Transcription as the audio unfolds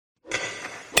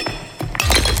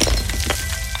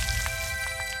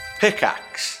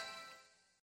Pickaxe.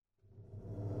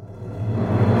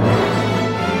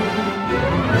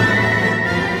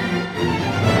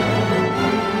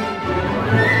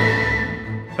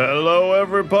 Hello,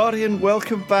 everybody, and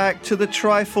welcome back to the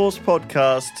Triforce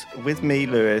podcast with me,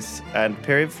 Lewis, and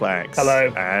Period Flax.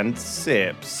 Hello. And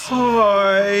Sips.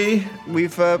 Hi.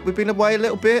 We've been away a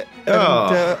little bit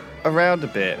and around a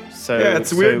bit. So Yeah,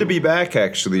 it's weird to be back,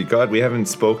 actually. God, we haven't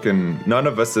spoken. None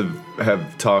of us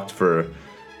have talked for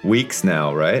weeks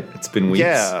now, right? It's been weeks.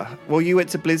 Yeah. Well, you went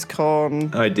to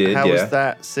BlizzCon. I did, How yeah. was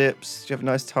that, Sips? Did you have a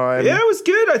nice time? Yeah, it was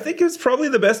good. I think it was probably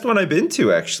the best one I've been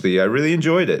to, actually. I really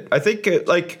enjoyed it. I think,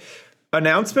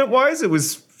 announcement-wise, it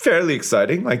was fairly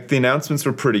exciting. Like, the announcements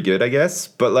were pretty good, I guess.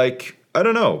 But, I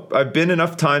don't know. I've been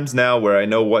enough times now where I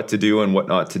know what to do and what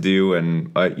not to do.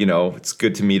 And, it's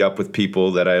good to meet up with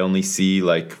people that I only see,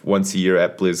 once a year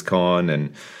at BlizzCon.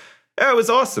 And, yeah, it was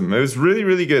awesome. It was really,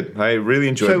 really good. I really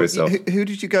enjoyed myself. Who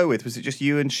did you go with? Was it just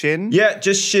you and Shin? Yeah,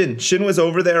 just Shin. Shin was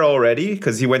over there already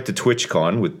because he went to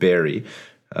TwitchCon with Barry.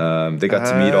 They got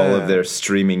to meet all of their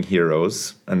streaming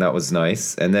heroes, and that was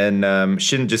nice. And then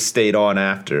Shin just stayed on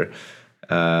after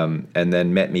and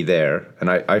then met me there, and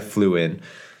I flew in.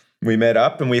 We met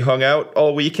up, and we hung out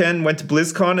all weekend, went to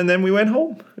BlizzCon, and then we went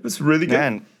home. It was really good.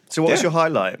 Man. So what was your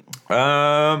highlight?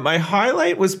 My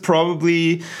highlight was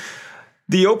probably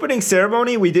the opening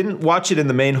ceremony. We didn't watch it in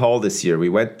the main hall this year. We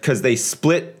went because they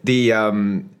split the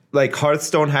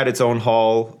Hearthstone had its own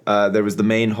hall. There was the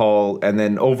main hall, and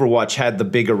then Overwatch had the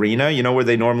big arena. You know where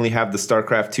they normally have the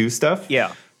StarCraft 2 stuff.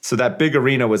 Yeah. So that big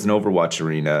arena was an Overwatch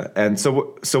arena, and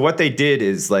so what they did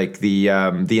is the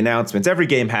announcements. Every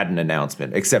game had an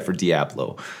announcement except for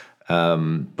Diablo,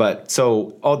 but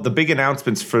so all the big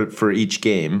announcements for each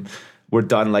game were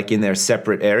done in their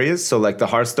separate areas. So the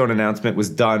Hearthstone announcement was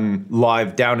done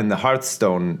live down in the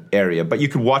Hearthstone area, but you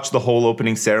could watch the whole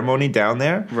opening ceremony down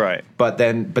there. Right. But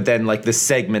then the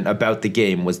segment about the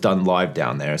game was done live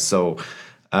down there. So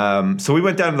we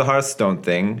went down to the Hearthstone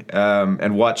thing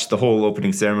and watched the whole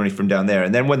opening ceremony from down there.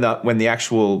 And then when the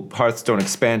actual Hearthstone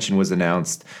expansion was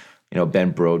announced,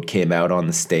 Ben Brode came out on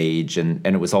the stage and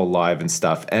it was all live and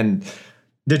stuff. And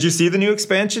did you see the new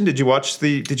expansion? Did you watch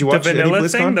the vanilla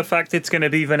thing? The fact it's going to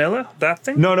be vanilla? That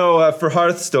thing? No. For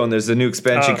Hearthstone, there's a new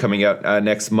expansion coming out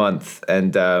next month,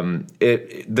 and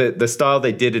the style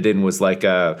they did it in was like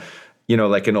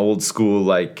an old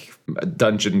school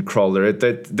dungeon crawler.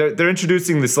 They're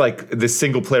introducing this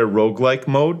single player roguelike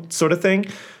mode sort of thing.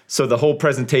 So the whole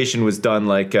presentation was done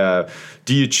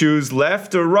do you choose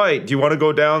left or right? Do you want to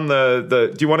go down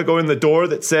do you want to go in the door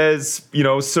that says,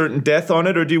 certain death on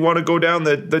it? Or do you want to go down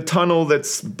the tunnel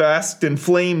that's basked in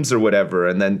flames or whatever?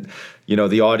 And then,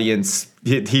 the audience,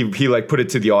 he put it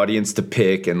to the audience to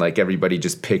pick, and everybody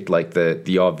just picked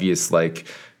the obvious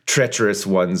treacherous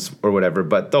ones or whatever,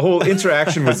 but the whole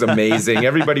interaction was amazing.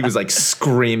 Everybody was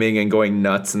screaming and going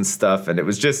nuts and stuff, and it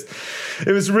was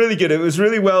really good. It was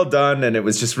really well done, and it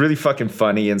was just really fucking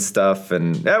funny and stuff,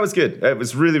 and that was good. It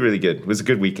was really, really good. It was a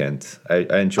good weekend.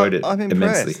 I enjoyed it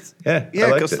immensely. Yeah,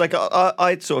 I liked because it.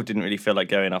 I sort of didn't really feel like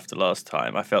going after last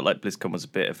time. I felt like BlizzCon was a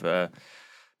bit of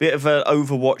an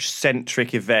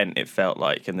Overwatch-centric event, it felt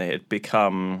like, and they had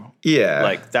become...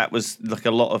 Yeah. That was, a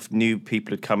lot of new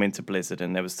people had come into Blizzard,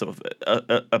 and there was sort of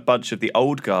a bunch of the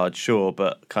old guard, sure,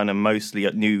 but kind of mostly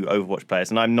new Overwatch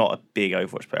players. And I'm not a big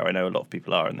Overwatch player. I know a lot of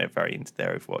people are, and they're very into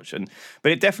their Overwatch.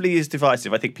 But it definitely is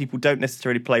divisive. I think people don't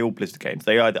necessarily play all Blizzard games.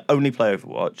 They either only play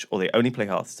Overwatch, or they only play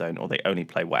Hearthstone, or they only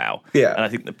play WoW. Yeah. And I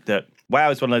think that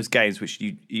WoW is one of those games which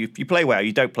if you play WoW,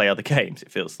 you don't play other games,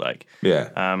 it feels like. Yeah.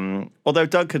 Although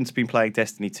Duncan's been playing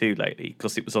Destiny 2 lately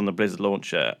because it was on the Blizzard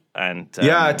launcher, and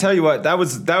yeah, I tell you what, that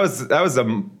was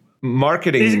a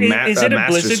marketing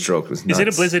masterstroke. Was nuts. Is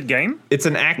it a Blizzard game? It's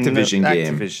an Activision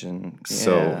game. Activision. Yeah.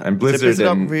 So and Blizzard, Blizzard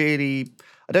aren't really.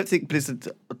 I don't think Blizzard.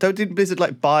 Did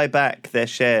Blizzard buy back their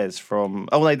shares from?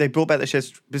 Oh, they brought back their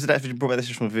shares. Blizzard Activision brought back their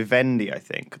shares from Vivendi. I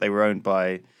think they were owned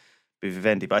by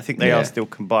Vivendi, but I think they are still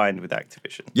combined with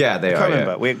Activision. Yeah, they I can't are.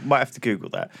 remember. We might have to Google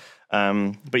that.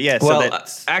 But yeah, well,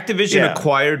 so Activision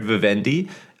acquired Vivendi,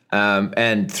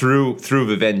 and through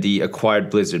Vivendi acquired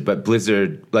Blizzard. But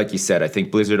Blizzard, like you said, I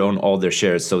think Blizzard own all their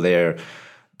shares, so they're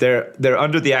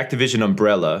under the Activision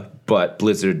umbrella. But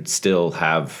Blizzard still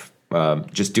have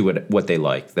just do what they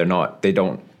like. They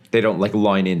don't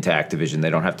line into Activision.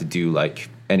 They don't have to do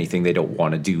anything they don't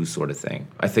want to do, sort of thing.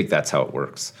 I think that's how it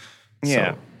works.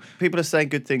 Yeah. So, people are saying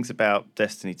good things about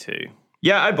Destiny 2.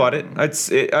 Yeah, I bought it.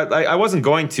 I wasn't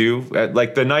going to.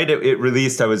 The night it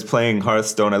released, I was playing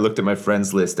Hearthstone. I looked at my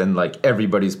friends list, and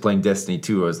everybody's playing Destiny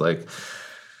 2. I was like,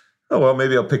 oh, well,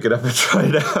 maybe I'll pick it up and try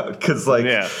it out. Because,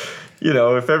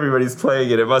 if everybody's playing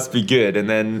it, it must be good. And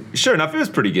then, sure enough, it was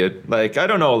pretty good. Like, I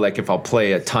don't know, like, if I'll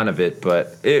play a ton of it,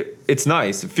 but it's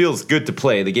nice. It feels good to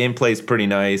play. The gameplay's pretty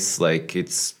nice. Like,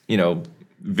 it's,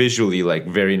 visually, like,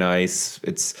 very nice.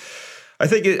 I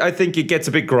think it gets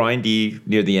a bit grindy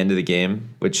near the end of the game,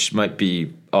 which might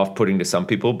be off-putting to some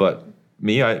people, but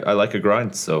me, I like a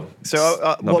grind, so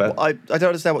I don't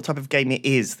understand what type of game it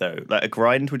is, though. Like a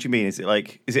grind, what do you mean? Is it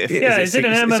like is it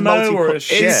an MMO or a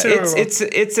shooter?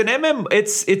 It's an MMO.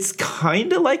 It's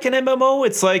kind of like an MMO.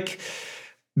 It's like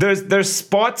there's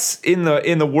spots in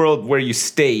the world where you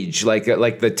stage like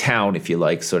the town, if you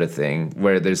like, sort of thing,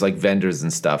 where there's like vendors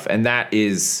and stuff, and that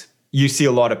is. You see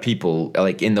a lot of people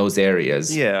like in those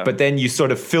areas, but then you sort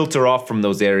of filter off from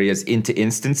those areas into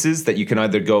instances that you can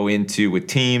either go into with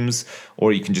teams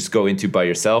or you can just go into by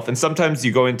yourself. And sometimes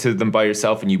you go into them by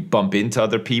yourself and you bump into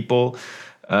other people.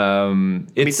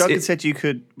 Duncan said you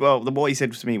could. Well, what he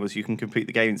said to me was you can complete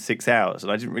the game in 6 hours,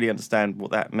 and I didn't really understand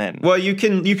what that meant. Well, you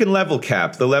can level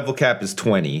cap. The level cap is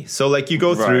 20. So like you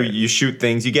go through, you shoot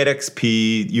things, you get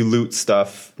XP, you loot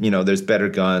stuff. There's better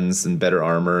guns and better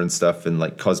armor and stuff, and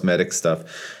like cosmetic stuff.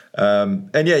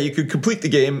 And you could complete the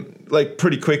game like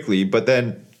pretty quickly. But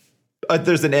then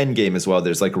there's an end game as well.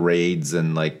 There's like raids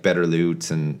and like better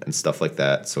loot and stuff like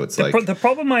that. So it's the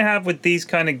problem I have with these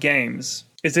kind of games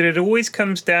is that it always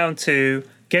comes down to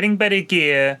getting better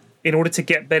gear in order to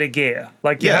get better gear.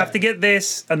 Like, you have to get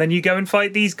this, and then you go and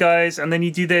fight these guys, and then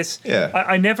you do this. Yeah.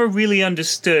 I never really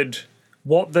understood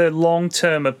what the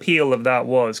long-term appeal of that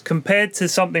was, compared to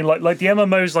something like the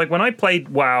MMOs. Like, when I played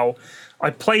WoW, I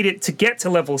played it to get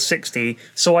to level 60,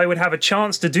 so I would have a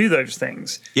chance to do those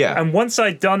things. Yeah. And once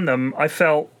I'd done them, I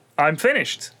felt I'm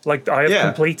finished. Like, I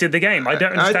have completed the game. I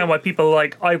don't understand why people are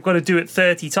like, I've got to do it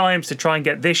 30 times to try and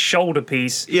get this shoulder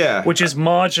piece, which is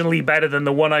marginally better than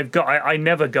the one I've got. I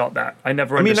never got that. I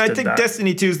never understood that. I think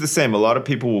Destiny 2 is the same. A lot of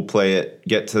people will play it,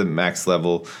 get to the max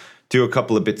level, do a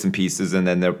couple of bits and pieces, and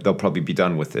then they'll probably be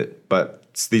done with it. But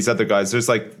these other guys, there's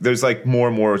like more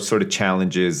and more sort of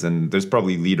challenges, and there's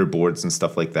probably leaderboards and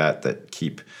stuff like that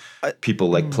keep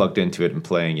people like plugged into it and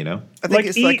playing, I think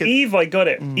it's Eve, I got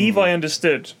it. Eve, I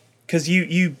understood. Because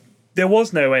there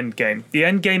was no end game. The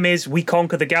end game is we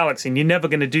conquer the galaxy, and you're never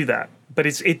going to do that. But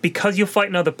it's because you're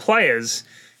fighting other players,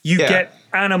 you get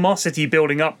animosity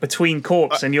building up between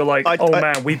corps, and you're like,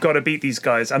 man, we've got to beat these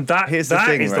guys. And that is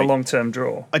the long-term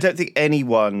draw. I don't think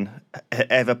anyone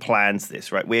ever plans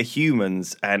this, right? We're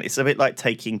humans, and it's a bit like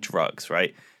taking drugs,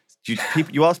 right?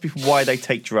 You ask people why they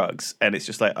take drugs, and it's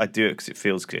just like, I do it because it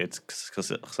feels good,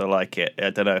 because I like it. I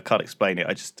don't know, I can't explain it.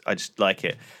 I just like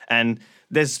it. And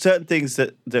there's certain things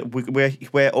that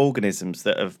we're organisms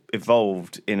that have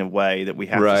evolved in a way that we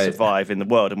have to survive in the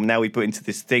world, and now we put into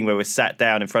this thing where we're sat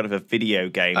down in front of a video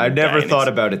game. I never thought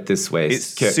about it this way. It's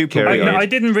super weird. I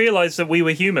didn't realize that we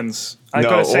were humans. I've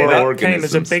got to say that came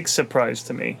as a big surprise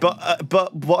to me.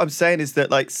 But what I'm saying is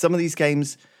that like some of these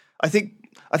games, I think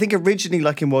originally,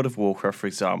 like in World of Warcraft, for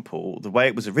example, the way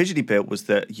it was originally built was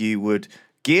that you would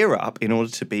gear up in order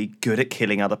to be good at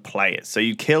killing other players. So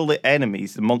you kill the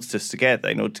enemies, the monsters together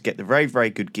in order to get the very,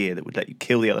 very good gear that would let you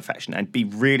kill the other faction and be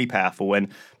really powerful and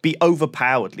be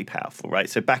overpoweredly powerful, right?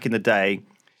 So back in the day,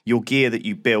 your gear that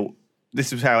you built,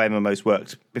 this was how MMOs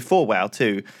worked before WoW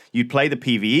too. You'd play the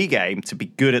PvE game to be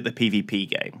good at the PvP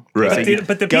game. Right. So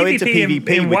but the go PvP into PvP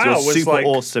in with WoW your was super like,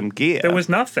 awesome gear. There was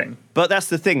nothing. But that's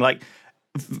the thing, like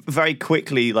very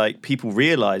quickly, like people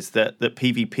realized that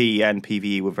PvP and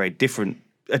PvE were very different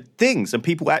things, and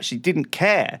people actually didn't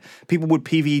care. People would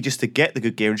PvE just to get the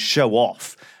good gear and show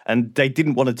off, and they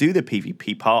didn't want to do the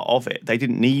PvP part of it. They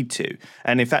didn't need to.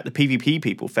 And in fact, the PvP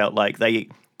people felt like they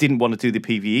didn't want to do the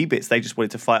PvE bits. They just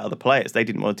wanted to fight other players. They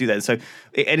didn't want to do that. And so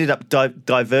it ended up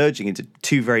diverging into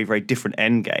two very, very different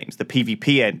end games, the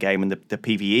PvP end game and the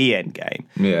PvE end game.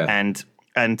 Yeah.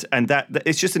 And that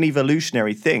it's just an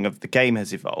evolutionary thing of the game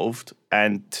has evolved,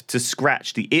 and to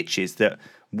scratch the itches that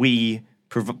we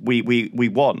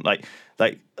want, like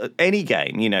any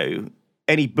game,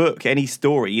 any book, any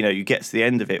story, you get to the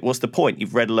end of it. What's the point?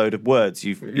 You've read a load of words.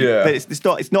 But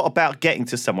it's not about getting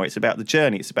to somewhere. It's about the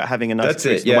journey. It's about having a nice. That's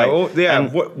it. Yeah.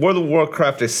 World of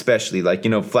Warcraft, especially, like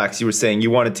Flax, you were saying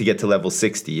you wanted to get to level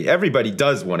 60. Everybody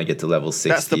does want to get to level 60.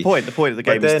 That's the point. The point of the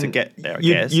game is to get there. I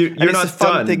guess you're not it's a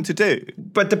fun done. thing to do.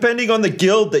 But depending on the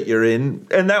guild that you're in,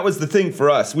 and that was the thing for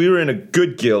us, we were in a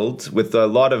good guild with a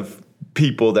lot of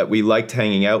people that we liked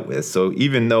hanging out with. So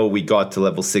even though we got to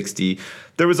level 60,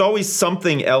 there was always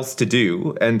something else to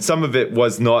do, and some of it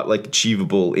was not like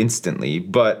achievable instantly,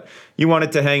 but you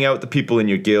wanted to hang out with the people in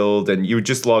your guild, and you would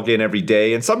just log in every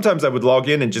day. And sometimes I would log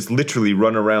in and just literally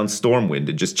run around Stormwind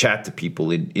and just chat to people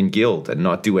in guild and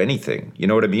not do anything. You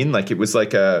know what I mean? Like it was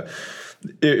like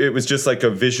it was just like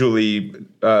a visually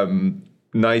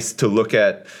nice to look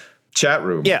at chat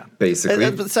room, basically.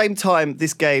 At the same time,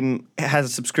 this game has a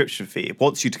subscription fee. It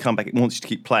wants you to come back. It wants you to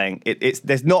keep playing.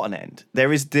 There's not an end.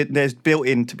 There's built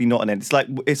in to be not an end.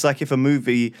 It's like if a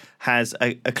movie has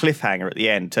a cliffhanger at the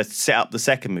end to set up the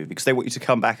second movie, because they want you to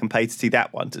come back and pay to see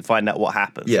that one to find out what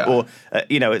happens. Yeah. Or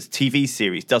it's TV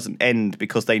series doesn't end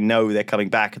because they know they're coming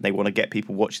back and they want to get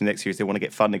people watching the next series. They want to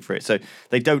get funding for it. So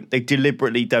they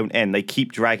deliberately don't end. They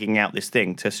keep dragging out this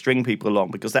thing to string people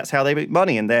along because that's how they make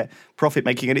money and they're profit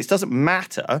making. And it doesn't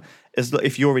matter as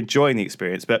if you're enjoying the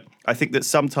experience, but I think that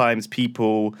sometimes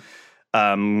people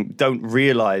don't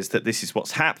realize that this is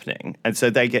what's happening, and so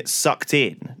they get sucked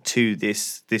in to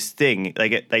this thing. They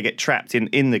get trapped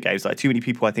in the games. Like too many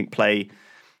people, I think, play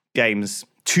games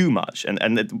too much,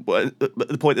 and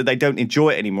the point that they don't enjoy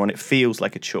it anymore, and it feels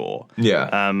like a chore. Yeah.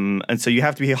 And so you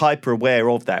have to be hyper aware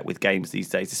of that with games these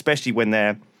days, especially when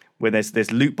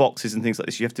there's loot boxes and things like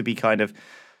this. You have to be kind of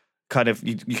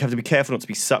you have to be careful not to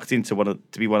be sucked into one of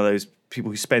those people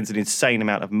who spends an insane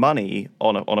amount of money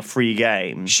on a free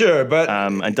game. Sure, but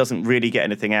and doesn't really get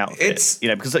anything out of it.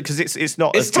 Because it's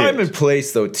not. It's as time good. and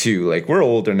place though too. Like we're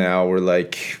older now. We're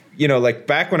like, like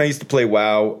back when I used to play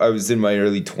WoW, I was in my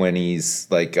early 20s.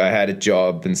 Like I had a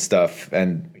job and stuff,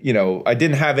 and I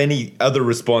didn't have any other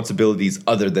responsibilities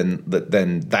other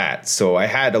than that. So I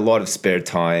had a lot of spare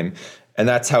time, and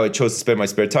that's how I chose to spend my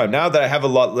spare time. Now that I have a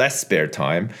lot less spare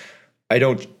time, I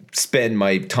don't spend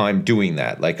my time doing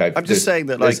that. Like I'm just saying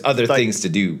that there's other things to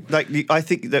do. I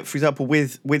think that, for example,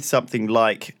 with something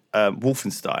like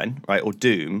Wolfenstein, right, or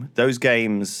Doom, those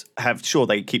games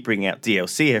they keep bringing out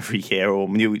DLC every year or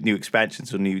new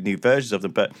expansions or new versions of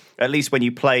them. But at least when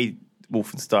you play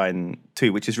Wolfenstein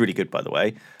 2, which is really good, by the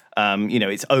way.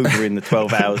 It's over in the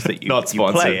 12 hours that you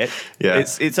play it. Yeah.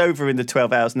 It's over in the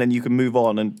 12 hours, and then you can move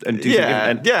on and do something.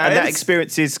 And that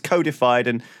experience is codified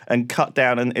and cut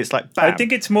down, and it's like, bam. I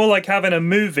think it's more like having a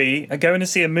movie, going to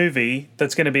see a movie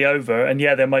that's going to be over, and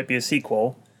there might be a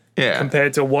sequel. Yeah.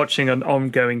 Compared to watching an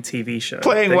ongoing TV show.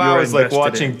 Playing WoW is like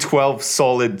watching 12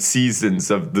 solid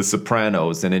seasons of The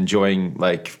Sopranos and enjoying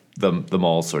like them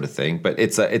all sort of thing, but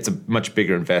it's a much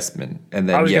bigger investment. And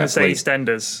then I was going to say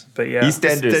EastEnders, but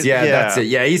EastEnders, that's it.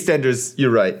 Yeah, EastEnders,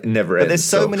 you're right, never ends. But there's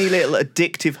so many little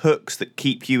addictive hooks that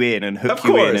keep you in and hook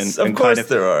you in, and kind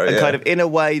of in a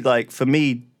way, like for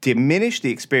me, diminish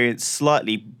the experience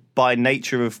slightly by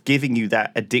nature of giving you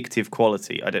that addictive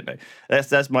quality. I don't know.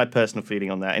 That's my personal feeling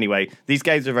on that. Anyway, these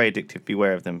games are very addictive.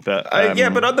 Beware of them. But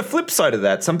but on the flip side of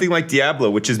that, something like Diablo,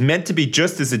 which is meant to be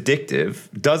just as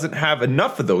addictive, doesn't have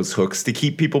enough of those hooks to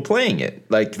keep people playing it.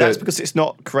 Like that's because it's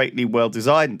not greatly well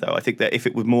designed, though. I think that if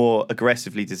it were more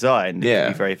aggressively designed, it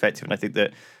would be very effective. And I think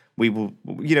that we will.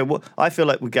 I feel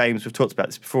like with games, we've talked about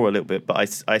this before a little bit, but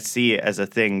I see it as a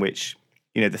thing which.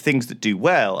 The things that do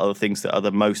well are the things that are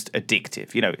the most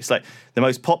addictive. It's like the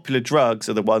most popular drugs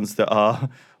are the ones that are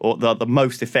the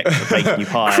most effective at making you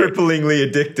high. Cripplingly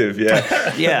addictive,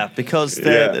 yeah. Yeah, because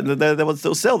they're the ones that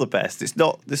will sell the best. It's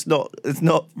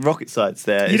not rocket science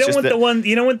there. You don't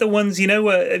want the ones.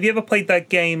 Have you ever played that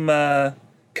game?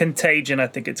 Contagion, I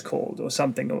think it's called, or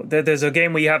something. There's a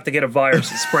game where you have to get a virus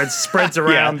that spreads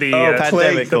around the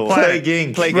pandemic,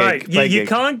 plague. Right, you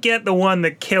can't get the one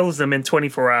that kills them in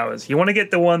 24 hours. You want to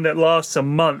get the one that lasts a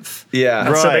month. Yeah,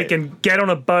 and so they can get on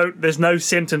a boat. There's no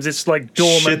symptoms. It's like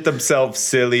dormant. Shit themselves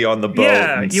silly on the boat.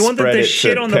 Yeah, you want them to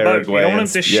shit on the boat. You don't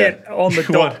want them to shit on the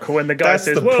dock when the guy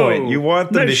says, "Whoa." That's the point. You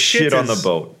want them to shit on the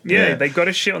boat. Yeah, they got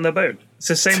to shit on the boat. It's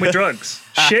the same with drugs.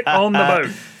 Shit on the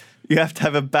boat. You have to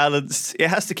have a balance. It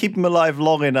has to keep them alive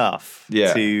long enough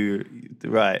to...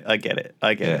 Right, I get it.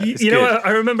 I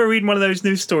remember reading one of those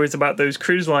news stories about those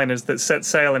cruise liners that set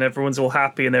sail and everyone's all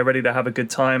happy and they're ready to have a good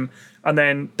time. And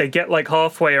then they get like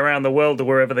halfway around the world or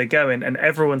wherever they're going and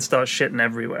everyone starts shitting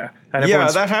everywhere. And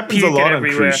that happens a lot on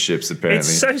cruise ships, apparently. It's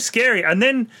so scary. And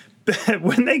then...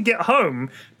 when they get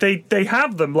home, they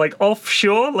have them like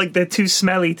offshore, like they're too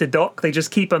smelly to dock. They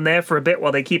just keep them there for a bit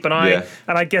while they keep an eye. Yeah.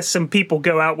 And I guess some people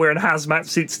go out wearing hazmat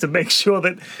suits to make sure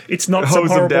that it's not some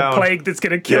horrible plague that's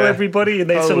going to kill everybody. And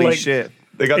they sort of like shit.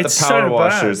 They got the power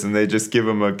washers and they just give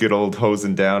them a good old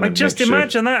hosing down. Like, just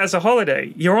imagine that as a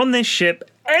holiday. You're on this ship.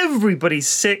 everybody's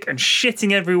sick and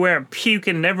shitting everywhere and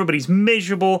puking, and everybody's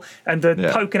miserable, and they're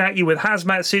poking at you with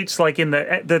hazmat suits, like in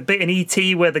the bit in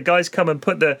ET where the guys come and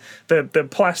put the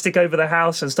plastic over the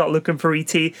house and start looking for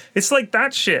ET. It's like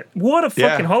that shit. What a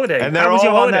fucking holiday! And they're How was all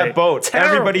your on holiday? that boat.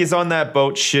 Terrible. Everybody's on that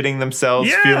boat, shitting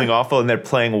themselves, feeling awful, and they're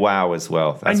playing WoW as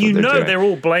well. That's and what they're doing. they're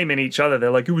all blaming each other.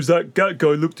 They're like, "It was that guy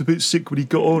looked a bit sick when he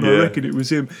got on. I reckon it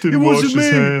was him. Didn't it wasn't wash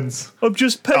his me. hands." I'm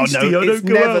just pasty. Oh, no, I don't it's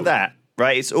go never out." that,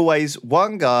 right? It's always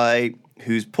one guy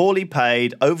who's poorly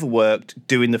paid, overworked,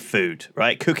 doing the food,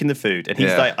 right? Cooking the food. And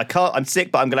he's like, I'm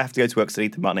sick, but I'm going to have to go to work because I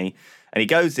need the money. And he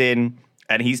goes in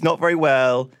and he's not very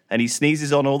well and he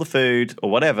sneezes on all the food or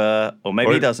whatever. Or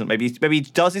maybe he doesn't. Maybe he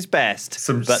does his best. But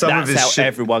some of that's his how shit-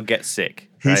 everyone gets sick.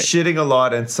 He's right? shitting a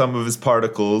lot, and some of his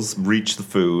particles reach the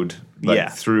food,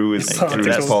 through his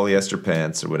polyester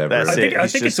pants or whatever. That's I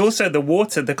think it's also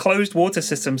the closed water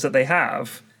systems that they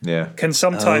have can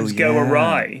sometimes go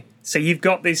awry. So you've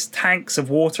got these tanks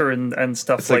of water and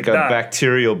stuff It's like a that.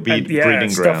 bacterial breeding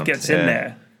ground. Stuff gets in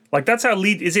there. Like that's how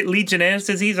is it Legionnaire's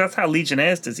disease? That's how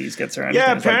Legionnaire's disease gets around.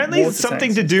 Yeah, It's like apparently water it's something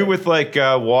tanks to and do stuff. with like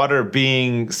water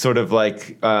being sort of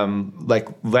like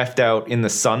left out in the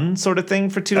sun sort of thing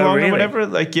for too long really? or whatever.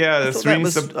 Like I thought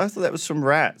that was from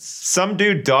rats. some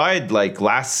dude died like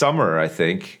last summer, I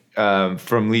think.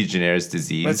 From Legionnaire's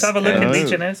disease. Let's have a look at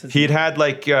Legionnaire's disease. He'd had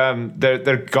like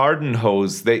their garden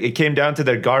hose. It came down to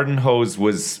their garden hose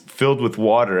was filled with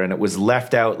water and it was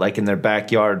left out like in their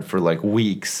backyard for like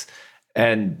weeks.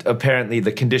 And apparently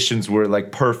the conditions were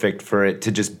like perfect for it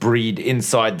to just breed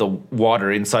inside the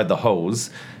water, inside the hose.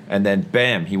 And then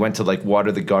bam, he went to like water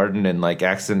the garden and like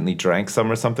accidentally drank some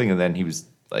or something. And then he was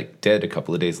like dead a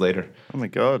couple of days later. Oh my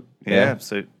God. Yeah.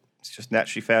 So it's just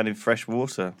naturally found in fresh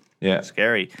water. Yeah.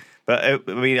 Scary. But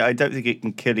I mean, I don't think it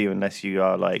can kill you unless you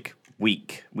are like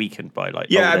weakened by like.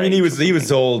 Yeah, old I mean, age he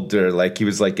was older, like he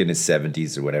was like in his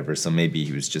 70s or whatever. So maybe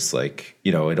he was just like,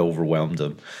 it overwhelmed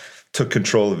him, took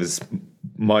control of his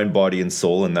mind, body, and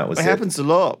soul, and that was it. It happens a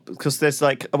lot because there's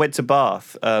like I went to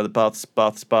Bath, the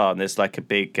Bath Spa, and there's like a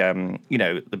big,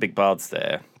 the big baths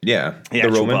there. Yeah, The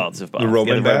actual baths of Bath, the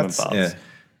Roman baths. Yeah.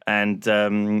 And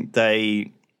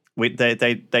they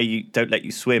don't let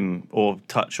you swim or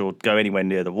touch or go anywhere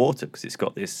near the water because it's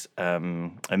got this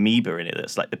amoeba in it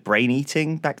that's like the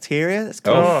brain-eating bacteria. That's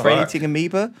called brain-eating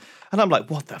amoeba. And I'm like,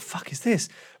 what the fuck is this?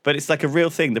 But it's like a real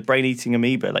thing. The brain-eating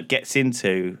amoeba like gets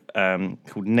into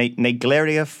called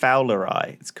Naegleria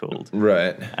fowleri. It's called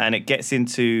Right, and it gets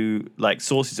into like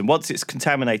sauces. And once it's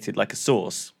contaminated like a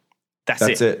sauce,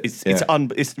 that's it. It's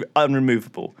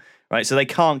unremovable, right? So they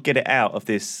can't get it out of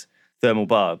this thermal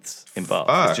baths in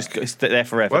Bath. It's there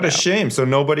forever. What a now. shame. So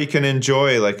nobody can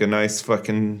enjoy like a nice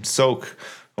fucking soak,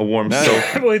 a warm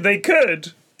soak. Well, they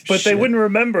could, but they wouldn't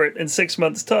remember it in 6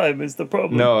 months' time. Is the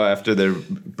problem? No, after their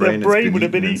brain would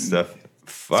have been and eaten. stuff.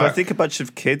 Fuck. So I think a bunch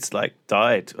of kids like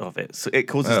died of it. So it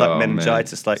causes like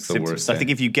meningitis, like It's the symptoms. worst I think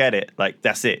if you get it, like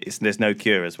that's it. There's no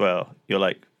cure as well. You're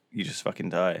like you just fucking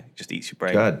die. It just eats your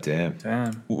brain. God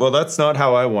damn. Well, that's not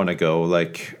how I want to go.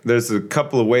 Like, there's a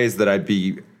couple of ways that I'd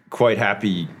be quite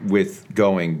happy with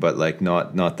going, but like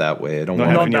not that way. I don't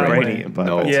want having your brain way. eaten.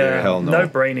 No, Yeah, hell no. no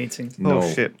brain eating. No,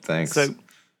 shit. thanks. So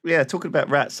yeah, talking about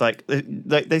rats, like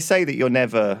they say that you're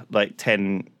never like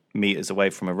 10 meters away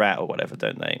from a rat or whatever,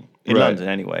 don't they? In Right. London,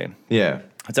 anyway. Yeah.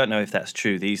 I don't know if that's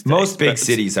true these days. Most big but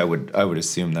cities, I would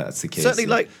assume that's the case. certainly,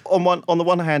 like on the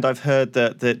one hand, I've heard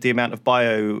that the amount of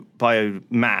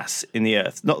biomass in the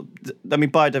earth,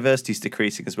 biodiversity is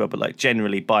decreasing as well, but like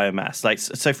generally biomass. Like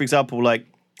so, for example, like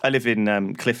I live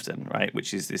in Clifton, right,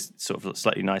 which is this sort of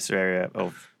slightly nicer area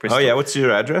of Bristol. Oh yeah, what's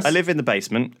your address? I live in the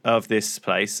basement of this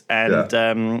place, and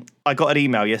I got an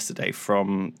email yesterday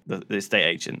from the estate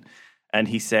agent, and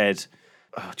he said,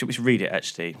 do you want me to read it,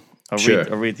 actually? Sure.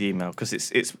 I'll read the email, because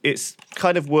it's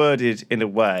kind of worded in a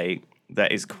way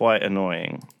that is quite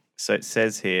annoying. So it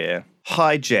says here,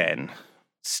 "Hi, Jen.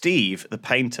 Steve, the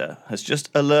painter, has just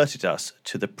alerted us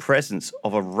to the presence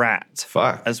of a rat.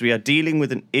 Fuck. As we are dealing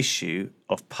with an issue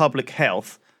of public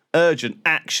health, urgent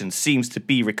action seems to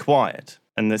be required."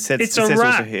 And it says It's a also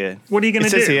rat. here. What are you gonna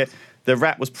It says do? here, the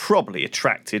rat was probably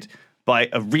attracted by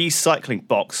a recycling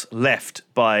box left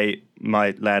by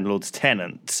my landlord's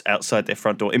tenants outside their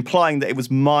front door, implying that it was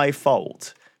my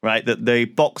fault, right? That the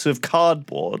box of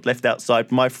cardboard left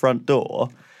outside my front door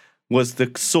was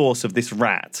the source of this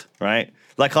rat, right?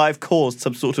 Like I've caused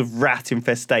some sort of rat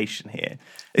infestation here.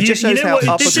 It just shows how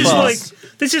upper this class.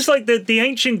 is like the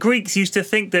ancient Greeks used to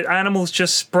think that animals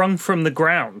just sprung from the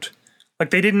ground. Like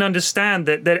they didn't understand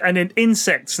that and then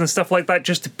insects and stuff like that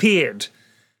just appeared.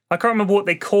 I can't remember what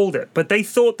they called it, but they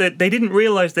thought that they didn't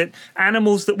realize that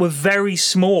animals that were very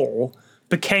small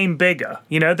became bigger.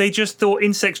 They just thought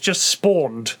insects just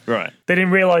spawned. Right. They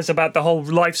didn't realize about the whole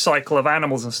life cycle of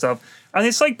animals and stuff. And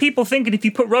it's like people thinking if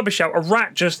you put rubbish out, a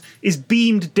rat just is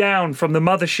beamed down from the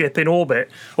mothership in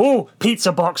orbit. Oh,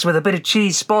 pizza box with a bit of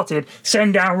cheese spotted.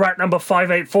 Send down rat number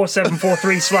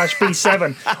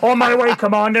 584743/B7. On my way,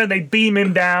 Commander. And they beam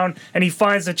him down, and he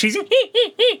finds the cheese.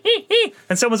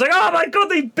 And someone's like, oh my God,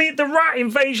 the rat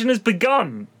invasion has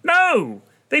begun. No.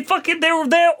 They're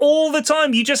there all the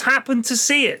time. You just happen to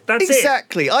see it. That's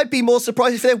exactly. I'd be more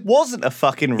surprised if there wasn't a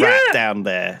fucking rat down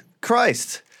there.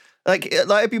 Christ. Like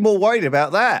I'd be more worried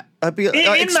about that. I'd be in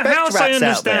the house. I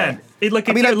understand. I'd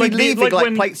be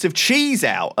leaving plates of cheese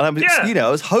out, and I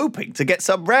was hoping to get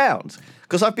some round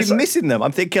because I've been missing them.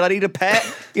 I'm thinking I need a pet.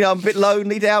 I'm a bit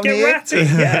lonely down here. Get ratty,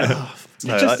 yeah.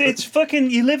 It's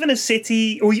fucking. You live in a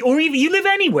city, or even you live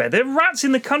anywhere. There are rats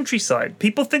in the countryside.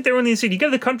 People think they're only in the city. You go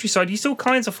to the countryside, you see all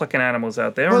kinds of fucking animals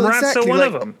out there, and rats are one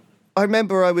of them. I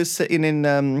remember I was sitting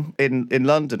in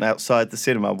London outside the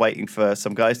cinema waiting for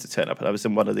some guys to turn up, and I was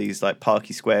in one of these like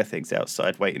Parky Square things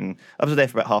outside waiting. I was there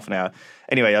for about half an hour.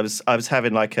 Anyway, I was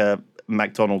having like a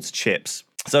McDonald's chips.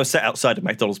 So I was sat outside of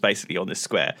McDonald's basically on this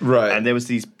square. Right. And there was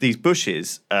these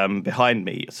bushes behind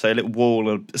me. So a little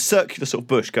wall, a circular sort of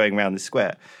bush going around this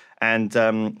square. And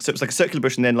so it was like a circular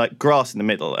bush and then like grass in the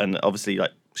middle and obviously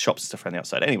like shops and stuff around the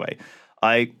outside. Anyway,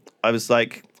 I was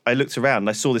like, I looked around and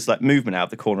I saw this like movement out of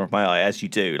the corner of my eye, as you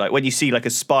do. Like when you see like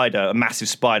a massive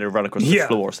spider run across the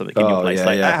floor or something in your place.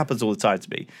 That happens all the time to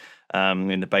me.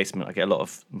 In the basement, I get a lot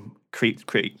of critters.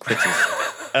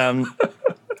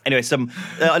 Anyway,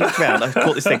 I looked around, I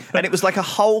caught this thing, and it was like a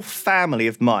whole family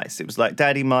of mice. It was like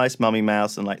daddy mice, mummy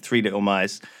mouse, and like 3 little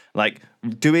mice, like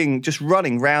just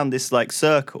running round this like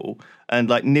circle and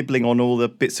like nibbling on all the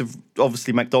bits of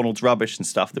obviously McDonald's rubbish and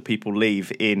stuff that people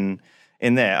leave in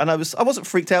there. And I wasn't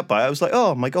freaked out by it. I was like,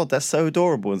 oh my God, that's so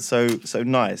adorable and so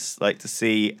nice, like to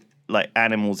see like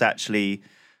animals actually,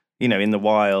 in the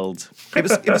wild. It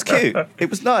was cute. It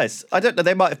was nice. I don't know.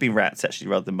 They might have been rats actually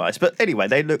rather than mice. But anyway,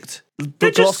 they looked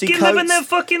They're just living their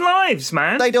fucking lives,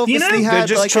 man. They'd obviously They're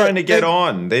just trying to get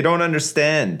on. They don't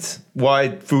understand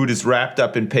why food is wrapped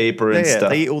up in paper and stuff.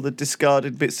 They eat all the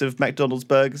discarded bits of McDonald's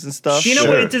burgers and stuff. You know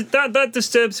what? That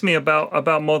disturbs me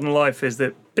about modern life is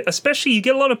that, especially, you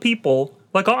get a lot of people.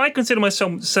 Like, I consider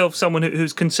myself someone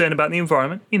who's concerned about the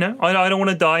environment. I don't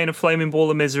want to die in a flaming ball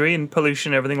of misery and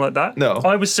pollution and everything like that. No.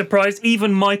 I was surprised.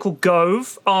 Even Michael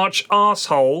Gove, arch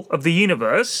arsehole of the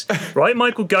universe, right?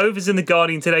 Michael Gove is in The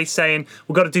Guardian today saying,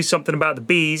 we've got to do something about the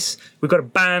bees. We've got to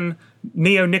ban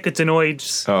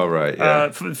neonicotinoids. Oh, right,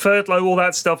 yeah. Fertilizer, all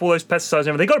that stuff, all those pesticides and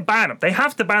everything. They got to ban them. They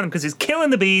have to ban them because it's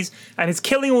killing the bees and it's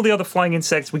killing all the other flying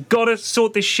insects. We've got to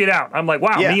sort this shit out. I'm like,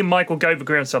 wow, me and Michael Gove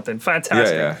agree on something.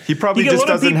 Fantastic. Yeah. He probably just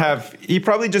doesn't have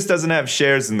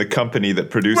shares in the shares that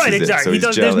produces it. Right, exactly.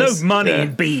 So there's no money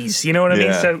in bees. You know what I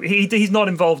mean? So he's not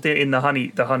involved in the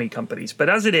honey companies. But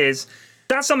as it is,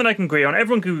 that's something I can agree on.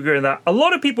 Everyone can agree on that. A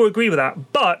lot of people agree with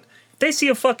that, but they see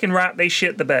a fucking rat, they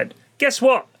shit the bed. Guess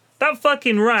what? That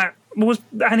fucking rat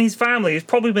and his family has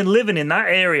probably been living in that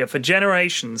area for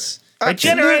generations.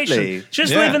 Absolutely.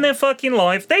 Just living their fucking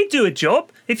life. They do a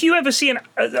job. If you ever see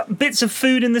bits of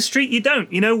food in the street, you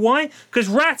don't. You know why? Because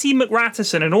Ratty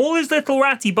McRattison and all his little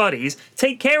ratty buddies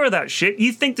take care of that shit.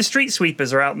 You think the street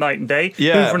sweepers are out night and day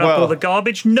hoovering up all the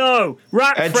garbage? No.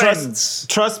 Rat friends.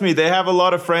 Trust me, they have a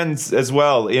lot of friends as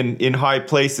well in high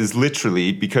places,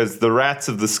 literally, because the rats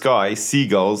of the sky,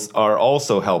 seagulls, are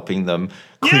also helping them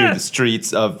clear the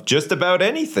streets of just about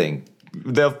anything.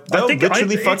 They'll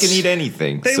literally fucking eat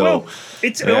anything. They will.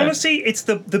 Honestly, it's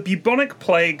the bubonic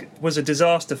plague was a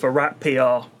disaster for rat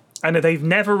PR, and they've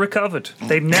never recovered.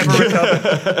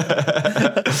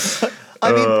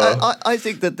 I mean, I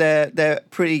think that they're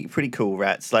pretty cool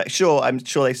rats. Like, I'm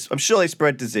sure they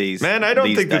spread disease. Man, I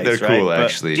don't think that they're cool.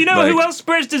 Actually, do you know who else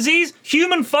spreads disease?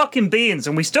 Human fucking beings,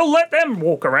 and we still let them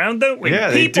walk around, don't we? Yeah,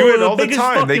 they do it all the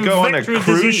time. They go on a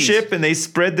cruise ship and they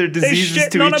spread their diseases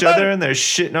to each other, and they're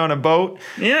shitting on a boat.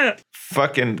 Yeah.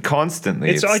 Fucking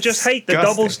constantly. I just hate the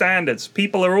double standards.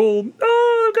 People are all,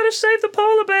 I've got to save the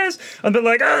polar bears, and they're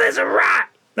like, there's a rat.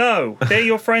 No, they're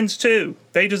your friends too.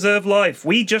 They deserve life.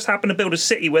 We just happen to build a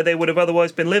city where they would have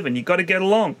otherwise been living. You got to get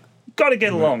along.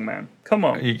 Along, man. Come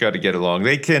on. You got to get along.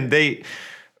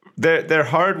 They're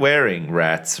hard-wearing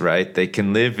rats, right? They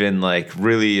can live in like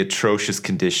really atrocious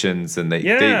conditions, and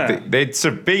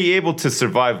they'd be able to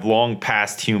survive long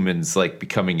past humans like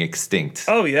becoming extinct.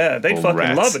 Oh yeah, they'd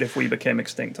fucking love it if we became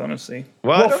extinct. Honestly,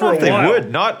 well I don't know if they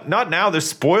would. Not now. They're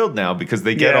spoiled now because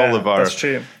they get all of our. That's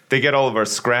true. They get all of our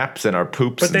scraps and our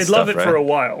poops. But they'd love it for a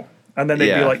while, and then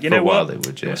they'd be like, you know what? They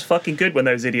would, It was fucking good when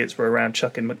those idiots were around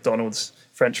chucking McDonald's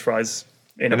French fries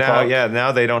in a now, park.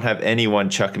 now they don't have anyone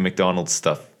chucking McDonald's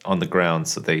stuff on the ground,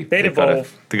 so they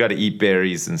evolve. They got to eat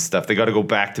berries and stuff. They got to go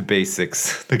back to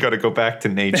basics. They got to go back to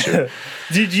nature.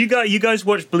 Did you guys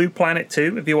watch Blue Planet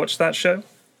 2? Have you watched that show?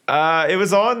 It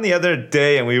was on the other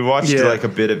day, and we watched like a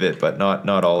bit of it, but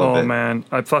not all of it. Oh man,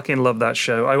 I fucking love that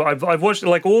show. I've watched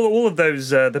like all of those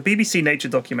the BBC nature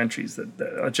documentaries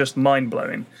that are just mind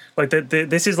blowing. Like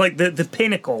this is like the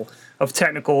pinnacle of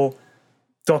technical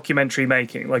documentary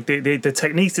making. Like the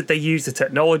techniques that they use, the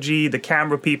technology, the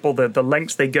camera people, the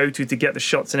lengths they go to get the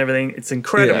shots and everything. It's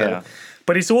incredible. Yeah.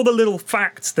 But it's all the little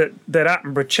facts that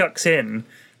Attenborough chucks in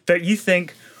that you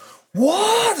think,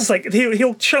 what? It's like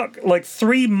he'll chuck like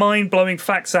 3 mind-blowing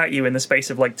facts at you in the space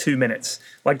of like 2 minutes.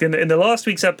 Like in the last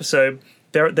week's episode,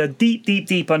 they're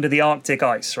deep under the Arctic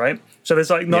ice, right? So there's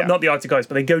like not the Arctic ice,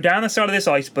 but they go down the side of this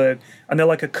iceberg and they're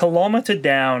like a kilometer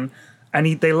down,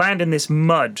 and they land in this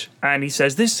mud, and he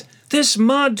says this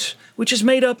mud, which is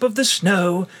made up of the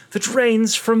snow that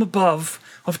rains from above,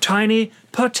 of tiny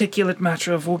particulate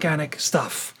matter of organic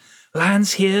stuff,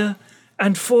 lands here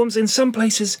and forms in some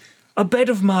places a bed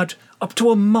of mud up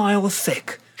to a mile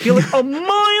thick. You're like, a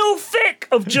mile thick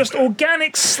of just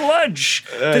organic sludge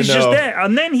that's just there.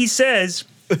 And then he says,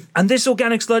 and this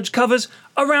organic sludge covers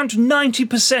around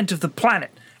 90% of the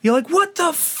planet. You're like, what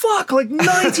the fuck? Like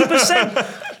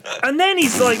 90%? And then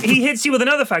he's like, he hits you with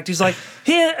another fact. He's like,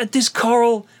 here at this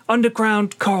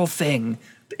underground coral thing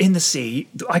in the sea,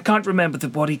 I can't remember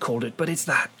what he called it, but it's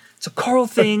that. It's a coral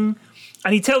thing.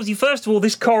 And he tells you, first of all,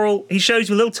 this coral, he shows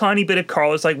you a little tiny bit of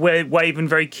coral. It's like waving,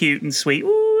 very cute and sweet.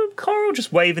 Ooh, coral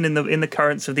just waving in the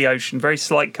currents of the ocean, very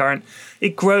slight current.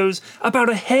 It grows about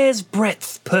a hair's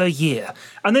breadth per year.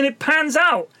 And then it pans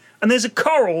out, and there's a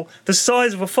coral the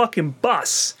size of a fucking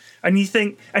bus. And you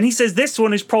think, and he says this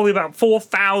one is probably about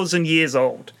 4,000 years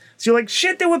old. So you're like,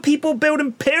 shit, there were people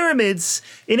building pyramids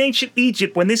in ancient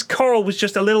Egypt when this coral was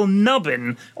just a little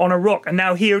nubbin on a rock. And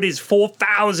now here it is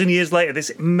 4,000 years later,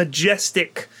 this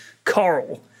majestic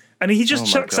coral. And he just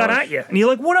chucks that at you. And you're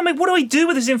like, what do I do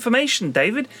with this information,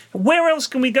 David? Where else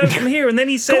can we go from here? And then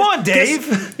he says, come on,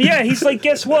 Dave. He's like,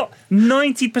 guess what?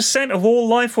 90% of all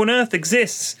life on Earth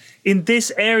exists in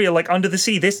this area, like under the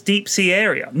sea, this deep sea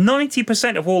area.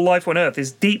 90% of all life on Earth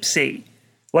is deep sea.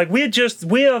 Like, we are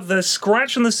the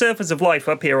scratch on the surface of life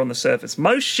up here on the surface.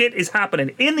 Most shit is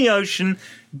happening in the ocean,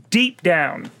 deep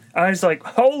down. And I was like,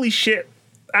 holy shit,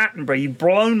 Attenborough, you've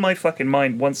blown my fucking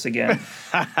mind once again.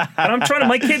 And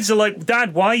my kids are like,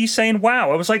 Dad, why are you saying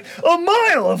wow? I was like, a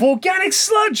mile of organic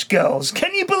sludge, girls.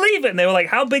 Can you believe it? And they were like,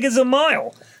 how big is a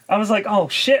mile? I was like, oh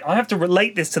shit, I have to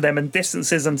relate this to them in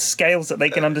distances and scales that they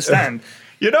can understand.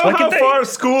 You know like how far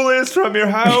school is from your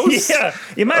house? Yeah,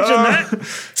 imagine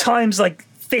that times like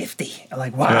 50. I'm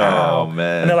like, wow. Oh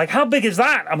man. And they're like, how big is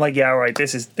that? I'm like, yeah, all right,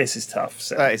 this is tough.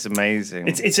 So that is amazing.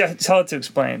 It's hard to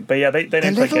explain, but yeah, they don't quite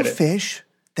get it. The little fish,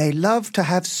 they love to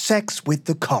have sex with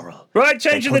the coral. Right,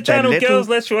 changing the channel, girls.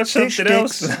 Let's watch something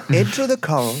else. Into the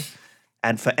coral,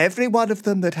 and for every one of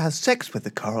them that has sex with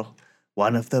the coral,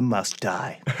 one of them must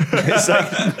die. It's like,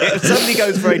 it suddenly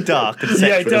goes very dark and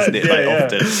sexual, doesn't it?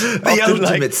 Often. The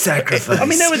ultimate sacrifice. I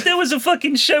mean, there was a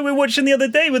fucking show we were watching the other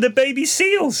day with the baby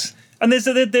seals. And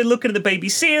they're looking at the baby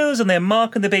seals, and they're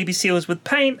marking the baby seals with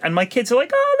paint. And my kids are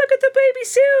like, oh, look at the baby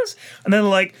seals. And then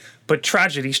they're like, but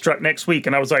tragedy struck next week.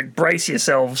 And I was like, brace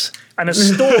yourselves. And a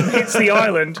storm hits the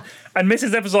island. And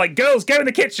Mrs. F was like, girls, go in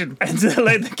the kitchen. And the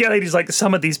lady's like,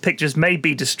 some of these pictures may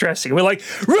be distressing. We're like,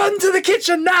 run to the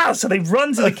kitchen now. So they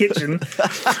run to the kitchen.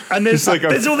 And there's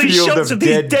all these shots of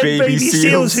these dead baby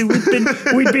seals who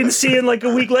we'd been seeing like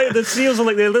a week later. The seals are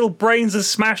like, their little brains are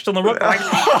smashed on the rock. Like,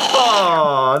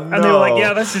 oh, no. And they were like,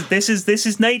 yeah, this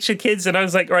is nature, kids. And I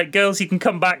was like, all right, girls, you can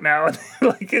come back now. And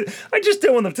like, I just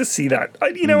don't want them to see that.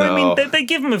 What I mean? They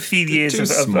give them a few years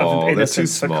of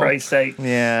innocence, for Christ's sake.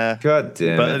 Yeah. God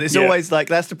damn but it. It's always like,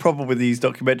 that's the problem with these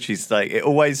documentaries. Like, it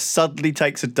always suddenly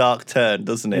takes a dark turn,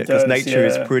 doesn't it? Because nature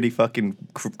is pretty fucking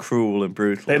cruel and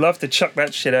brutal. They love to chuck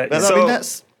that shit at you. I mean,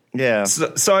 that's... Yeah.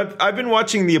 So I've been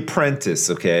watching The Apprentice,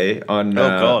 okay, on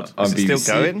on BBC.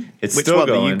 Still going? It's Which still one?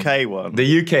 going. The UK one?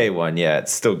 The UK one, yeah,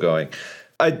 it's still going.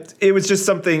 It was just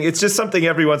something. It's just something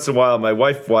every once in a while. My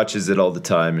wife watches it all the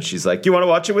time, and she's like, "You want to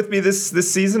watch it with me this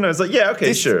season?" I was like, "Yeah,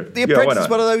 okay, sure." The Apprentice is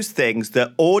one of those things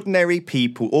that ordinary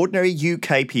people, ordinary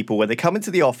UK people, when they come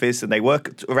into the office and they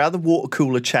work around the water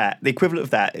cooler chat, the equivalent of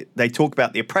that, they talk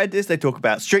about The Apprentice, they talk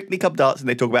about Strictly Come Dancing,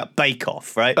 they talk about Bake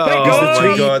Off, right? Oh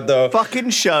my god, though! Fucking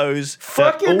shows.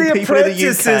 Fucking The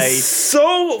Apprentice is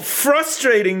so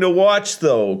frustrating to watch,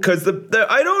 though, because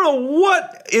I don't know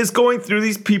what is going through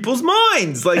these people's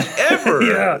minds, like ever.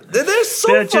 Yeah. They're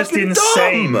so just fucking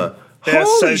insane. dumb. They're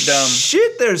Holy so dumb.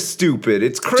 shit, they're stupid.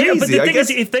 It's crazy. Yeah, but the I thing guess,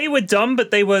 is, if they were dumb,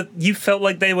 but you felt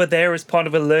like they were there as part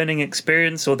of a learning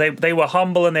experience, or they were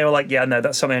humble and they were like, yeah, no,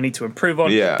 that's something I need to improve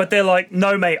on. Yeah. But they're like,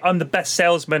 no, mate, I'm the best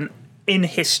salesman in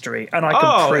history, and I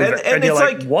can prove it. And you're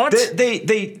it's like, what?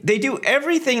 They do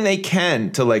everything they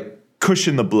can to like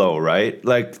cushion the blow, right?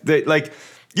 Like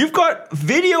you've got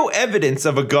video evidence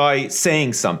of a guy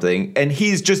saying something, and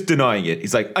he's just denying it.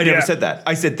 He's like, I never said that.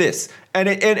 I said this, and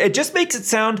it just makes it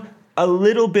sound a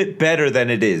little bit better than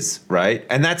it is, right?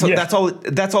 And that's all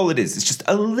it is. It's just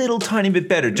a little tiny bit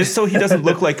better, just so he doesn't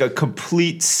look like a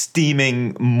complete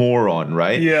steaming moron,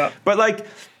 right? Yeah. But like,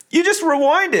 you just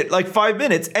rewind it like 5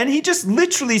 minutes, and he just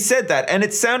literally said that, and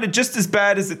it sounded just as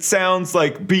bad as it sounds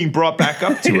like being brought back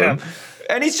up to him.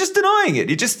 And he's just denying it.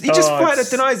 He just flat out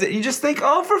denies it. You just think,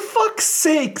 oh, for fuck's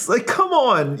sakes, like, come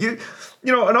on, you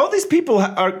know. And all these people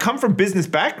come from business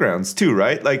backgrounds too,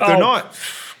 right? Like, they're not.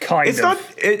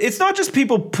 It's not just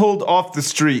people pulled off the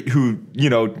street who, you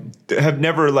know, have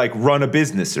never like run a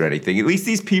business or anything. At least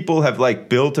these people have like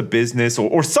built a business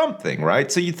or something,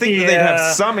 right? So you think that they'd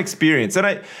have some experience.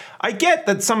 And I get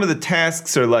that some of the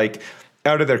tasks are like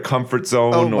out of their comfort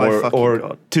zone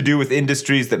or to do with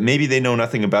industries that maybe they know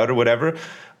nothing about or whatever.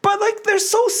 But like, they're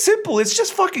so simple. It's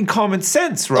just fucking common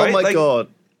sense, right? Oh my God.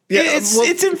 Yeah,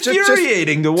 it's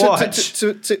infuriating to watch.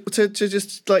 To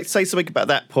just like say something about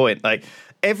that point, like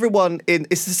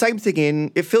it's the same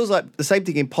thing it feels like the same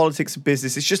thing in politics and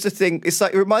business. It's just a thing. It's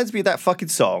like, it reminds me of that fucking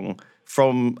song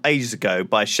from ages ago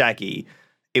by Shaggy.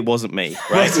 It wasn't me,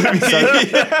 right?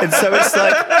 And so it's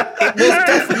like, it was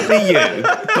definitely you,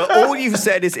 but all you've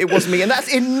said is it wasn't me, and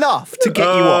that's enough to get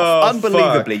you off.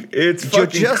 Unbelievably, fuck. It's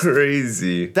fucking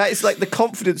crazy. That is like the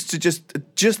confidence to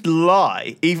just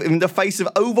lie, even in the face of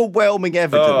overwhelming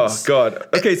evidence. Oh God.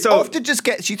 Okay, so it often just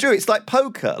gets you through. It's like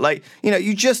poker. Like, you know,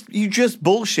 you just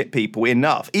bullshit people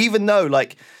enough, even though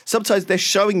like sometimes they're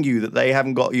showing you that they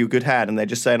haven't got you a good hand, and they're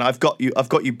just saying, I've got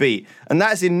you beat, and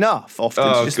that's enough often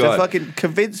to fucking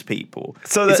convince people.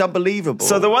 So it's unbelievable.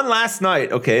 So the one last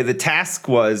night, okay, the task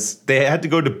was they had to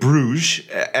go to Bruges,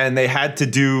 and they had to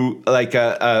do like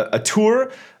a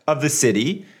tour of the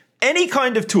city, any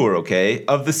kind of tour, okay,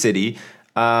 of the city,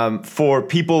 for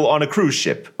people on a cruise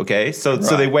ship, okay? So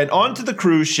they went onto the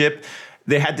cruise ship.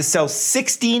 They had to sell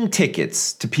 16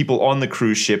 tickets to people on the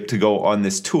cruise ship to go on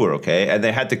this tour, okay? And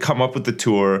they had to come up with the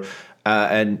tour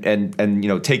and you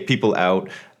know, take people out.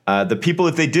 The people,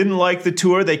 if they didn't like the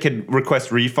tour, they could request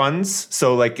refunds.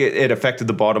 So like it affected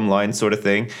the bottom line sort of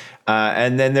thing.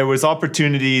 And then there was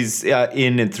opportunities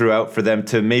in and throughout for them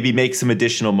to maybe make some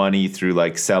additional money through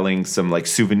like selling some like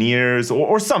souvenirs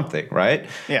or something, right?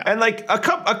 Yeah. And like a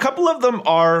couple of them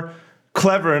are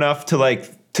clever enough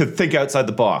to think outside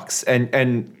the box, and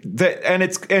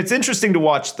it's interesting to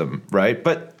watch them, right?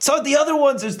 But so the other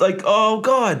ones is like, oh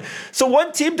God. So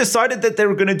one team decided that they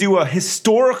were going to do a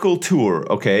historical tour,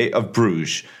 okay, of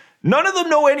Bruges. None of them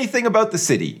know anything about the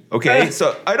city, okay?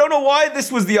 So I don't know why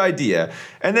this was the idea.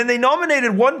 And then they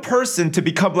nominated one person to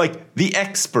become like the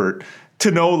expert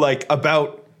to know like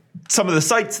about some of the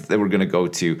sites that they were going to go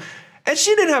to. And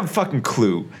she didn't have a fucking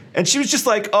clue. And she was just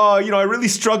like, oh, you know, I really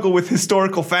struggle with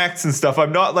historical facts and stuff.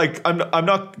 I'm not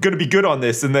going to be good on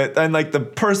this. And like the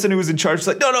person who was in charge was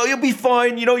like, no, you'll be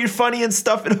fine. You know, you're funny and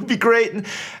stuff. It'll be great.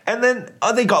 And then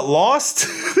they got lost.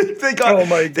 Oh my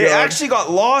God. They actually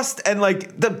got lost. And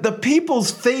like the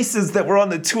people's faces that were on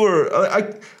the tour,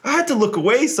 I had to look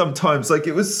away sometimes. Like,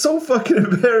 it was so fucking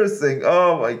embarrassing.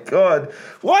 Oh my God.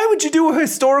 Why would you do a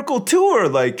historical tour?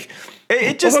 Like,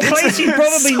 it just, of a place you've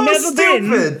probably so never stupid.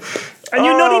 been. And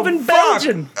you're not even fuck.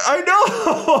 Belgian. I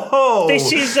know.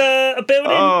 This is a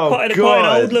building, quite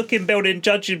an old-looking building,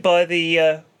 judging by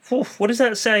the... what does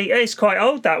that say? It's quite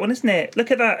old, that one, isn't it?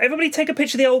 Look at that. Everybody take a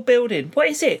picture of the old building. What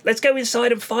is it? Let's go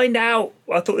inside and find out.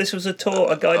 I thought this was a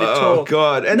tour, a guided tour. Oh,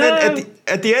 God. And then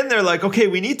at the end, they're like, okay,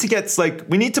 we need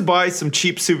to buy some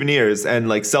cheap souvenirs and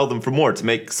like sell them for more to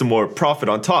make some more profit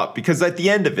on top. Because at the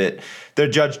end of it, they're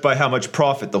judged by how much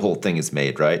profit the whole thing is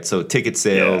made, right? So ticket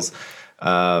sales...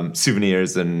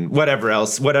 souvenirs and whatever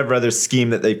other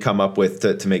scheme that they've come up with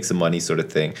to make some money sort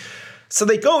of thing. So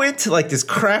they go into like this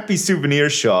crappy souvenir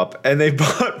shop and they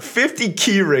bought 50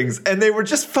 key rings, and they were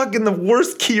just fucking the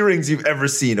worst key rings you've ever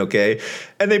seen, okay?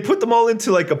 And they put them all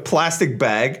into like a plastic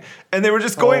bag, and they were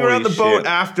just going around the boat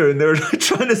after, and they were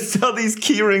trying to sell these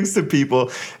key rings to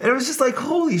people. And it was just like,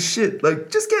 holy shit, like,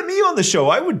 just get me on the show.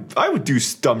 I would do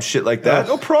dumb shit like that.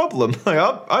 No problem. Like,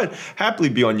 I'd happily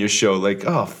be on your show. Like,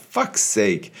 oh, fuck's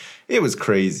sake. It was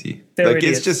crazy.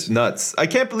 It's just nuts. I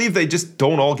can't believe they just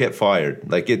don't all get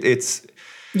fired. Like, it's...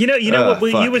 You know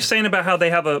what you were saying about how they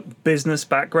have a business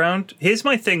background? Here's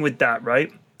my thing with that,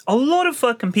 right? a lot of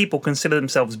fucking people consider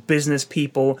themselves business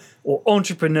people or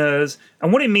entrepreneurs,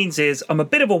 and what it means is I'm a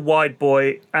bit of a wide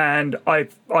boy, and I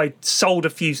sold a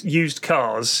few used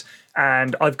cars,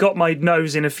 and I've got my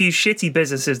nose in a few shitty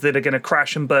businesses that are going to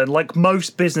crash and burn, like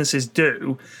most businesses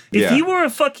do. If you were a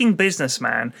fucking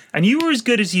businessman and you were as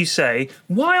good as you say,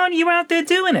 why aren't you out there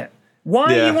doing it?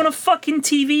 Why are you on a fucking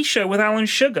TV show with Alan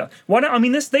Sugar?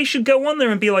 They should go on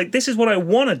there and be like, this is what I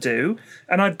want to do,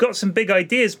 and I've got some big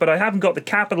ideas, but I haven't got the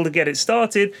capital to get it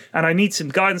started, and I need some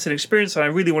guidance and experience, and I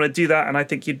really want to do that, and I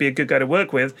think you'd be a good guy to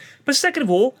work with. But second of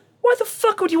all, why the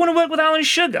fuck would you want to work with Alan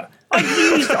Sugar?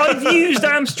 I've used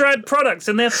Amstrad products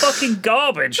and they're fucking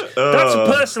garbage. That's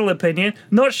a personal opinion,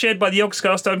 not shared by the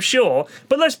Oxcast, I'm sure.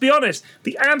 But let's be honest,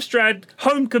 the Amstrad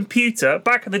home computer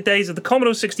back in the days of the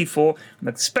Commodore 64 and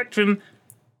the Spectrum,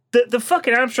 the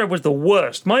fucking Amstrad was the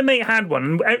worst. My mate had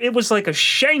one, and it was like a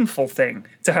shameful thing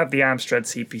to have the Amstrad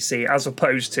CPC as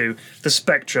opposed to the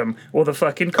Spectrum or the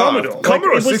fucking Commodore.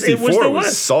 Commodore 64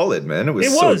 was solid, man. It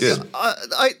was so good.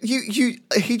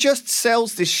 He just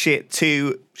sells this shit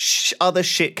to other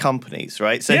shit companies,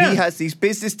 right? So he has these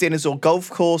business dinners or golf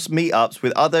course meetups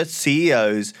with other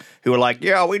CEOs who are like,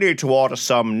 yeah, we need to order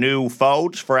some new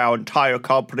phones for our entire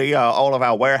company. All of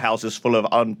our warehouses full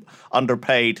of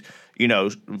underpaid,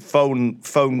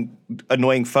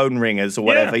 annoying phone ringers or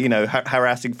whatever,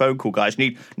 harassing phone call guys.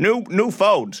 Need new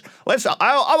phones.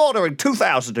 I'm ordering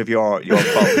 2,000 of your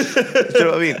phones. Do you know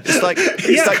what I mean? It's like,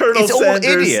 it's all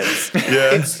idiots.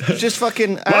 Yeah. It's just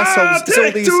fucking assholes. It's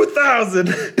all these 2,000.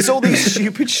 It's all these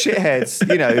stupid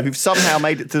shitheads, who've somehow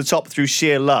made it to the top through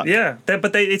sheer luck. Yeah,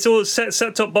 it's all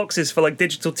set-top boxes for like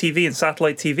digital TV and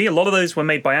satellite TV. A lot of those were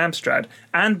made by Amstrad,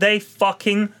 and they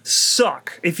fucking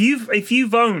suck. If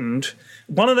you've owned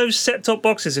one of those set-top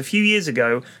boxes a few years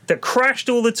ago that crashed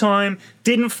all the time,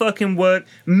 didn't fucking work,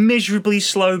 miserably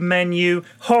slow menu,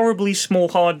 horribly small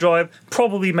hard drive,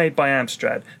 probably made by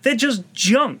Amstrad. They're just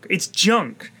junk. It's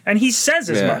junk. And he says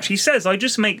as much. He says, I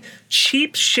just make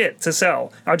cheap shit to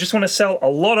sell. I just want to sell a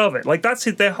lot of it. Like, that's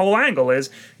their whole angle is,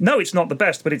 no, it's not the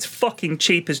best, but it's fucking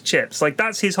cheap as chips. Like,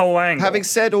 that's his whole angle. Having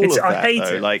said all of that, I hate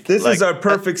it. This is our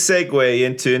perfect segue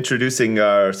into introducing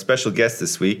our special guest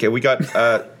this week. And we got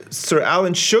Sir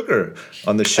Alan Sugar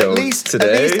on the show today.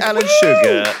 At least Alan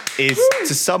Sugar is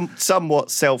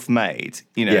somewhat self-made.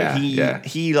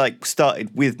 He like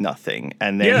started with nothing,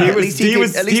 and then he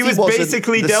was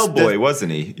basically Del Boy,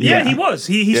 wasn't he? Yeah, he was.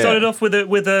 He started off with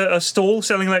a stall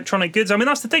selling electronic goods. I mean,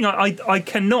 that's the thing. I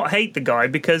cannot hate the guy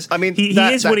because he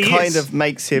is what he is. That kind of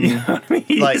makes him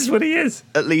he is what he is.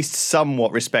 At least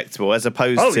somewhat respectable, as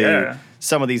opposed to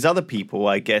some of these other people,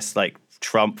 I guess, like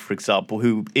Trump, for example,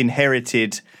 who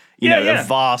inherited a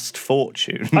vast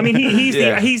fortune. I mean,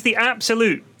 he's the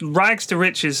absolute rags to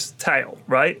riches tale,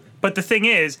 right? But the thing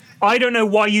is, I don't know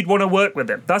why you'd want to work with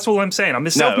him. That's all I'm saying. I'm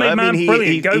a self-made man.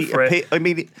 Brilliant, go for it. I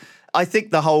mean, I think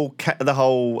the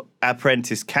whole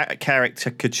Apprentice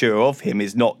caricature of him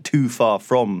is not too far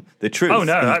from the truth. Oh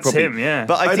no, that's him. Yeah,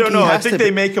 but I don't know. I think they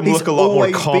make him look a lot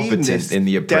more competent in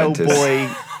the Apprentice. Del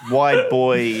Boy, wide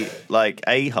boy, like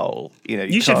a-hole.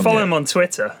 You should follow him on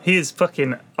Twitter. He is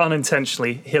fucking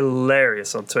unintentionally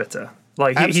hilarious on Twitter.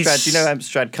 Like Amstrad,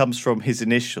 Amstrad comes from his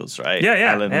initials, right?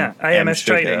 Yeah. AMS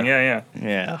Trading,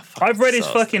 Yeah. I've read his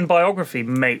fucking biography,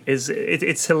 mate.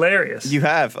 It's hilarious. You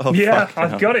have? Oh, yeah,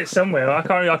 I've got it somewhere. I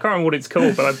can't remember what it's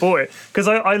called, but I bought it because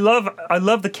I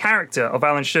love the character of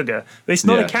Alan Sugar. It's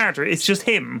not a character; it's just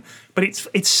him. But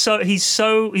he's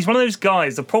one of those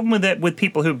guys. The problem with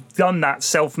people who've done that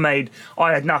self-made,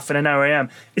 I had nothing and now I am,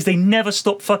 is they never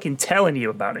stop fucking telling you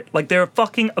about it. Like, they're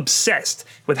fucking obsessed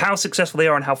with how successful they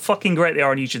are and how fucking great they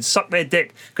are, and you should suck their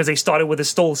dick because they started with a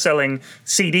stall selling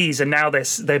CDs and now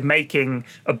they're making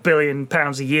 £1 billion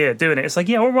a year doing it. It's like,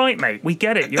 yeah, all right, mate, we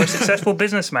get it. You're a successful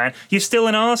businessman. You're still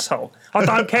an arsehole. I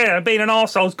don't care. Being an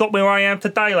arsehole's got me where I am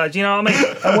today, lads. You know what I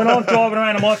mean? And when I'm driving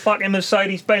around in my fucking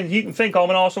Mercedes-Benz, you can think I'm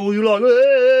an arsehole. You're like,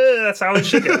 that's Alan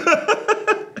Sugar.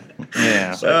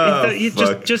 Yeah.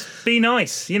 So just be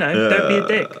nice, don't be a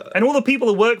dick. And all the people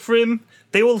that work for him,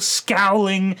 they all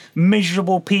scowling,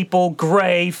 miserable people,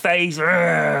 grey face.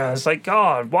 It's like,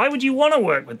 God, why would you want to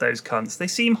work with those cunts? They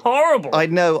seem horrible. I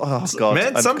know. Oh, God.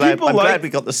 Man, I'm glad we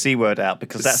got the C word out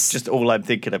because that's just all I'm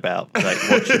thinking about. Like,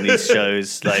 watching these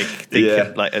shows, like,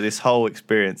 thinking, like, this whole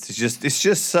experience. It's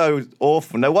just so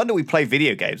awful. No wonder we play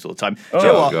video games all the time. Do you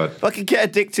know what? God. If I can get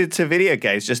addicted to video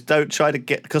games, just don't try to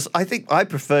get... Because I think I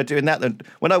prefer doing that than...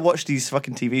 When I watch these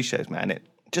fucking TV shows, man,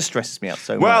 Just stresses me out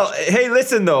so Well, much. hey,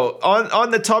 listen though.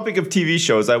 On the topic of TV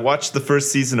shows, I watched the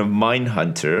first season of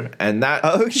Mindhunter, and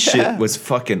that shit was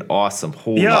fucking awesome.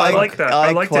 Holy Yeah, I fuck. like that.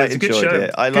 I liked it. It's a good show.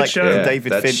 It. I Good like show. the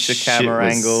David that Fincher shit camera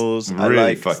was angles. really I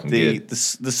liked fucking the good.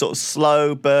 the sort of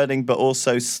slow burning, but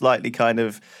also slightly kind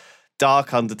of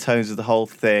dark undertones of the whole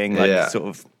thing. Like sort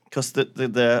of because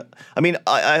the I mean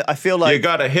I feel like You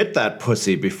gotta hit that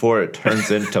pussy before it turns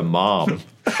into mom.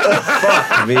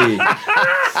 Fuck me.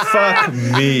 Fuck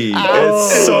me.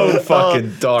 It's so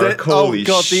fucking dark. Holy oh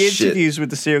god, the shit. interviews with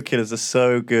the serial killers are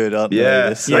so good, aren't they? Yeah,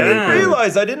 They're so I didn't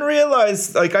good.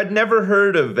 realize, like, I'd never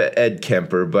heard of Ed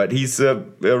Kemper, but he's a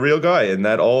real guy, and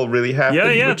that all really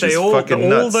happened. Yeah, which is fucking all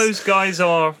nuts. those guys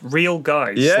are real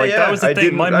guys. Yeah, like, that was the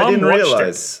thing. My I mum didn't watched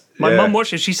realize. it. My mum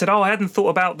watched it. She said, "Oh, I hadn't thought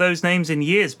about those names in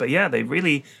years, but yeah, they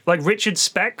really like Richard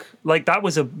Speck. Like that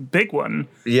was a big one.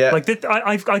 Yeah. like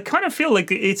I kind of feel like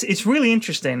it's really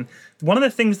interesting. One of the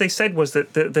things they said was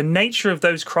that the nature of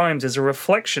those crimes is a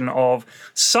reflection of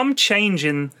some change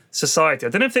in society. I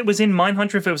don't know if it was in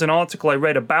Mindhunter, if it was an article I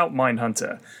read about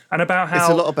Mindhunter and about how It's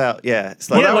a lot about It's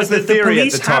like that was the theory at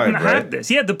police the time, hadn't right? had this.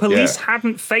 Yeah, the police Yeah.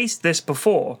 hadn't faced this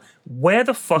before. Where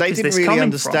the fuck they is didn't this really coming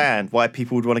understand why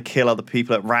people would want to kill other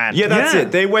people at random. Yeah, that's Yeah.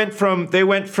 it. They went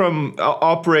from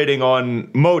operating on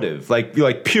motive,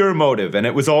 like pure motive, and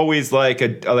it was always like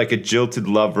a jilted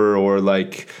lover or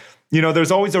like.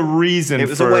 There's always a reason It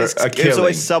was for always a killing. it was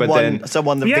always but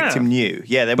someone the Yeah. victim knew.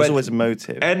 Yeah, there was always a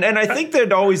motive. And I think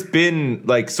there'd always been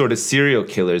like sort of serial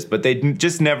killers, but they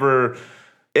just never.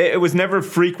 It was never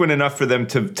frequent enough for them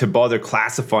to bother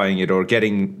classifying it or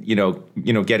getting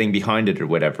getting behind it or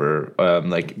whatever.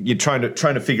 Like you're trying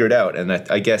to figure it out, and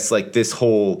I guess like this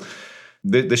whole.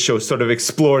 The show sort of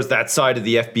explores that side of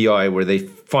the FBI where they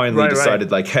finally decided,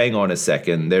 like, hang on a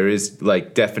second, there is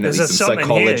like definitely some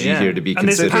psychology here to be and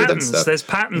considered there's patterns, and stuff. There's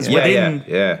patterns Yeah,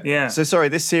 within. yeah. So sorry,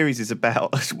 this series is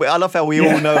about. I love how we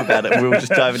all know about it. And we're all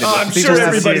just diving in. I'm People sure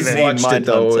haven't everybody's seen watched it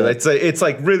though. Mindhunter. It's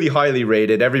like really highly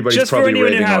rated. Everybody's Just for probably anyone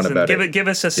who raving on hasn't, about it. give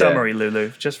us a summary,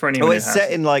 Lulu. Just for anyone Well, who it's hasn't.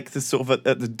 set in like the sort of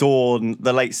at the dawn,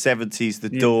 the late 70s, the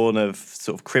dawn of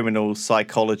sort of criminal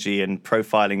psychology and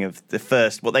profiling of the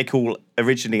first, what they call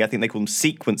originally, I think they call them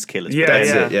sequence killers. Yeah, but that's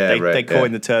it. Yeah, they, right, they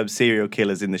coin yeah. the term serial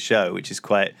killers in the show, which is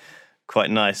quite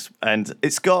nice. And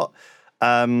it's got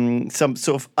some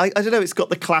sort of, I don't know, it's got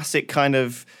the classic kind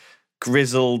of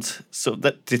grizzled sort of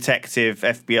that detective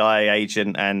FBI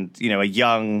agent and a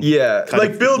young Yeah,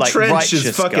 like Bill Trench is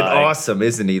righteous fucking guy. awesome,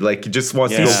 isn't he? Like he just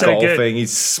wants to Yeah. go He's so good. golfing.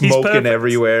 He's smoking perfect.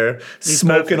 everywhere, He's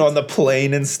smoking perfect. on the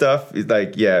plane and stuff. He's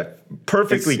like,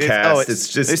 perfectly cast.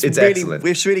 It's really, excellent.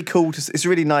 It's really cool. It's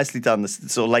really nicely done. This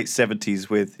sort of late 70s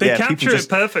with They people capture just, it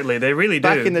perfectly. They really do.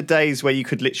 back in the days where you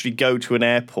could literally go to an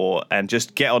airport and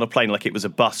just get on a plane like it was a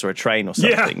bus or a train or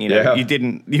something. Yeah. You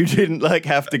didn't like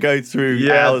have to go through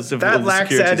hours of all that the lax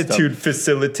security attitude stuff.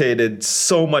 facilitated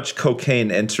so much cocaine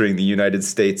entering the United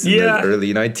States in Yeah. the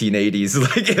early 1980s.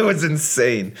 Like it was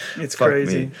insane. It's Fuck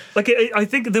crazy. me. Like I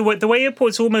think the way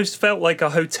airports almost felt like a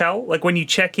hotel. Like when you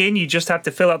check in, you just have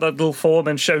to fill out that little form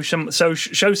and show some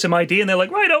ID, and they're like,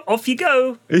 right, off you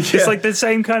go. Yeah. It's like the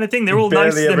same kind of thing. They're all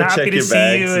nice Barely and ever happy check to your see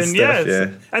bags you, and and stuff, yeah. yeah.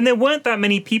 And there weren't that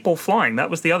many people flying. That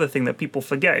was the other thing that people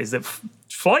forget is that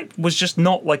flight was just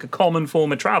not like a common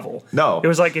form of travel. No. It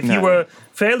was like if you were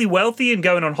fairly wealthy and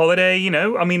going on holiday,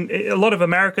 I mean, a lot of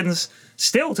Americans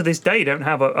still to this day don't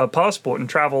have a passport and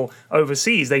travel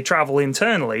overseas. They travel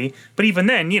internally. But even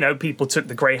then, people took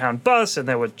the Greyhound bus and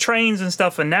there were trains and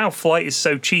stuff. And now flight is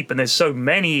so cheap and there's so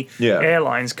many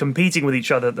airlines competing with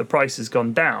each other that the price has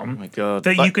gone down. Oh my God.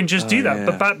 That you can just do that. yeah.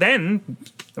 But back then,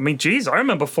 I mean, geez, I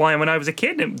remember flying when I was a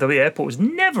kid. And the airport was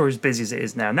never as busy as it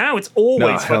is now. Now it's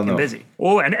always hell fucking no. busy.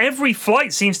 Oh, and every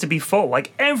flight seems to be full.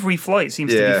 Like every flight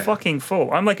seems to be fucking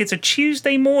full. I'm like, it's a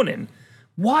Tuesday morning.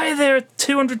 Why are there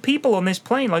 200 people on this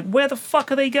plane? Like, where the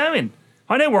fuck are they going?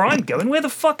 I know where I'm going. Where the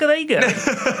fuck are they going? I'm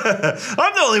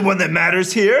the only one that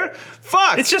matters here.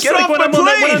 Fuck. It's just get like off when my I'm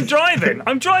plane. driving.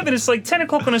 I'm driving. It's like 10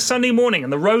 o'clock on a Sunday morning,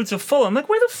 and the roads are full. I'm like,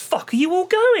 where the fuck are you all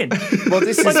going? Well,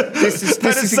 this is That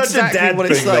is such exactly a dad what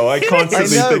thing, it's like. though. I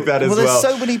constantly I know. think that as well. There's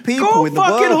so many people Go in the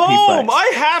world. fucking home. P-Flex.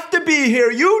 I have to be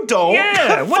here. You don't.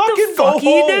 Yeah, what fucking the fuck go are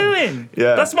you home. doing?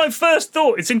 Yeah. That's my first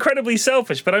thought. It's incredibly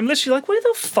selfish, but I'm literally like, where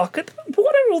the fuck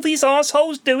what are all these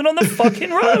assholes doing on the fucking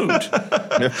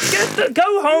road?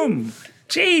 Go home.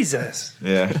 Jesus.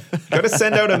 Yeah. Got to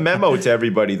send out a memo to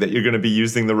everybody that you're going to be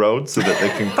using the road so that they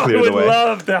can clear the way. I would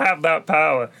love to have that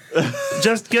power.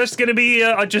 just going to be,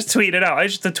 I just tweeted it out. I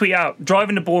just tweet out,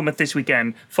 driving to Bournemouth this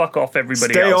weekend, fuck off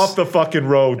everybody Stay else. off the fucking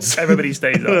roads. Everybody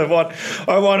stays off.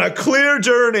 I want a clear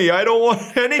journey. I don't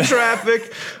want any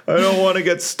traffic. I don't want to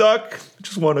get stuck. I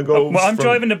just want to go. Well, I'm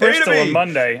driving to Bristol on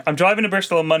Monday.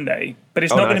 But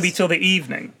it's not going to be nice. till the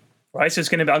evening. Right, so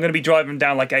I'm going to be driving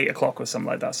down like 8 o'clock or something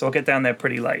like that. So I'll get down there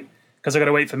pretty late because I got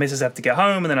to wait for Mrs. F to get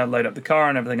home, and then I load up the car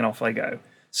and everything, and off I go.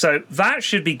 So that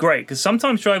should be great because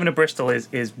sometimes driving to Bristol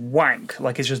is wank,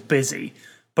 like it's just busy.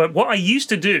 But what I used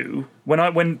to do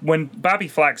when Babby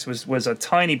Flax was a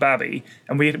tiny babby,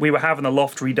 and we were having the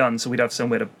loft redone, so we'd have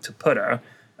somewhere to put her.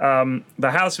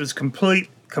 The house was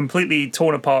completely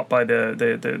torn apart by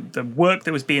the work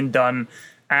that was being done,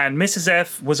 and Mrs.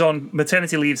 F was on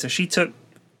maternity leave, so she took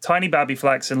tiny Babby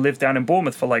Flax and lived down in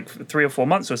Bournemouth for like 3 or 4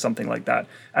 months or something like that.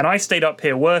 And I stayed up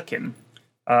here working.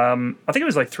 I think it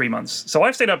was like 3 months. So I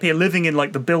stayed up here living in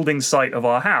like the building site of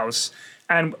our house.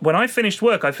 And when I finished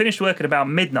work at about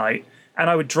midnight, and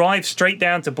I would drive straight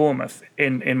down to Bournemouth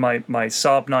in my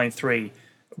Saab 9.3,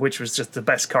 which was just the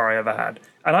best car I ever had.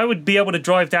 And I would be able to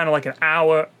drive down in like an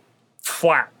hour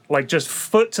flat, like just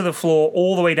foot to the floor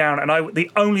all the way down. And the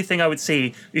only thing I would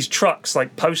see is trucks,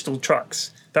 like postal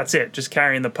trucks. That's it, just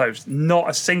carrying the post. Not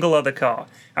a single other car.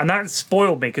 And that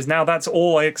spoiled me because now that's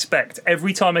all I expect.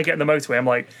 Every time I get in the motorway, I'm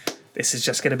like, this is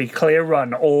just going to be clear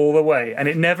run all the way. And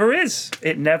it never is.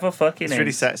 It never fucking is. It's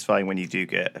really satisfying when you do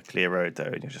get a clear road, though,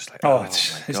 and you're just like,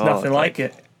 it's nothing like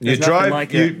it. You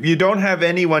drive, you don't have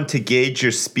anyone to gauge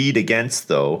your speed against,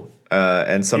 though.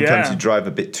 And sometimes you drive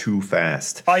a bit too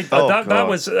fast. That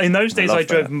was in those days. I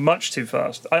drove that. much too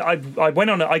fast. I went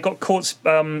on. I got caught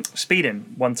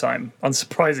speeding one time,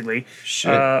 unsurprisingly,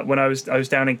 when I was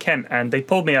down in Kent, and they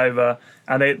pulled me over.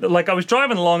 And I was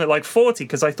driving along at like 40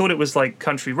 because I thought it was like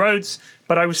country roads,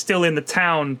 but I was still in the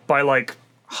town by like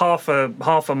half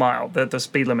a mile. The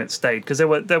speed limit stayed because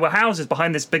there were houses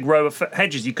behind this big row of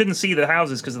hedges. You couldn't see the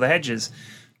houses because of the hedges.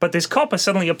 But this copper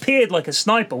suddenly appeared like a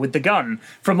sniper with the gun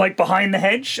from like behind the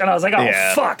hedge. And I was like,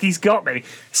 fuck, he's got me.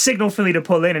 Signal for me to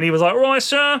pull in. And he was like, right,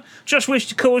 sir, just wish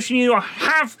to caution you, I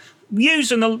have,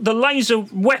 using the laser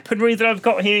weaponry that I've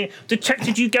got here,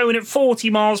 detected you going at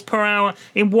 40 miles per hour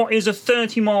in what is a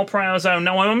 30 mile per hour zone.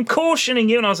 Now I'm cautioning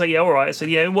you. And I was like, yeah, all right. I said,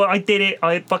 yeah, well, I did it.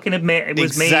 I fucking admit it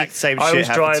was me. Exact same I shit was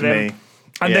happened driving. to me.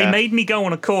 And they made me go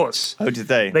on a course. Oh, did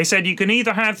they? They said you can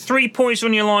either have 3 points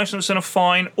on your license and a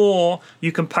fine, or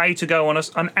you can pay to go on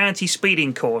an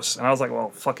anti-speeding course. And I was like, well,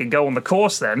 fucking go on the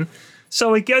course then.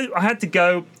 So I had to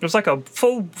go. It was like a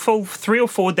full 3 or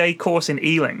 4 day course in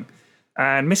Ealing.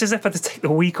 And Mrs. F had to take the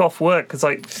week off work because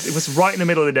it was right in the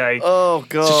middle of the day. Oh,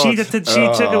 God. So she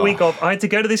took a week off. I had to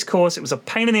go to this course. It was a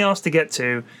pain in the ass to get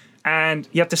to. And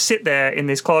you have to sit there in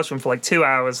this classroom for like 2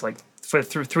 hours, like for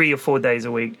 3 or 4 days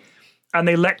a week. And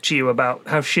they lecture you about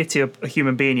how shitty a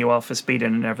human being you are for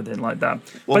speeding and everything like that.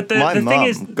 Well, but the thing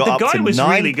is, the guy was 9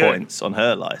 really good. points on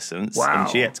her license, Wow. and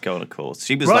she had to go on a course.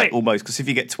 She was like almost, because if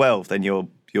you get 12, then you're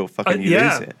fucking you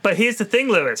lose it. But here's the thing,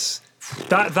 Lewis.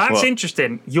 That's What?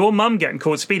 interesting. Your mum getting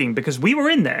caught speeding, because we were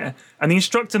in there and the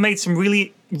instructor made some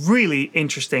really, really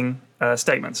interesting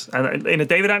statements. And in a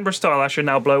David Attenborough style, I shall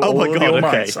now blow all of your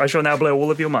minds. I shall now blow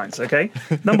all of your minds, okay?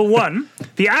 Number one,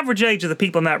 the average age of the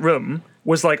people in that room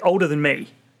was like older than me.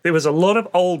 There was a lot of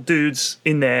old dudes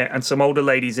in there and some older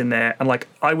ladies in there, and like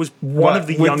I was one of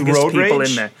the youngest people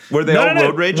in there. Were they all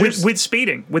road ragers? With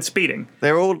speeding.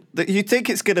 They're all. You think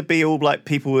it's going to be all like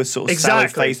people who are sort of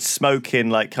sallow-faced, smoking,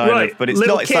 like kind Right. of, but it's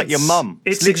Little not. It's like kids. your mum.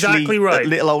 It's literally exactly right.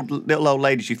 Little old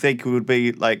ladies. You think would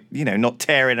be like not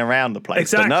tearing around the place.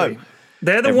 Exactly. But no.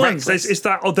 They're the ones. reckless. It's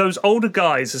those older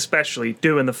guys, especially,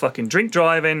 doing the fucking drink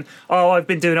driving. Oh, I've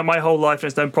been doing it my whole life and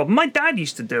it's no problem. My dad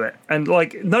used to do it, and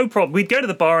like no problem. We'd go to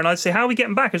the bar and I'd say, "How are we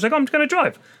getting back?" He's like, "I'm just going to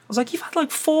drive." I was like, "You've had like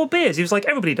 4 beers." He was like,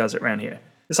 "Everybody does it around here."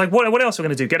 It's like, what else are we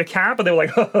going to do? Get a cab? And they were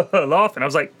like, laughing. I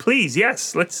was like, please,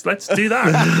 yes, let's do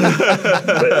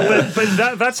that.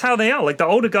 but that's how they are. Like the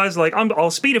older guys are like,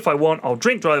 I'll speed if I want. I'll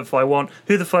drink drive if I want.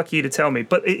 Who the fuck are you to tell me?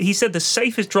 But he said the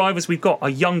safest drivers we've got are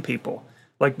young people.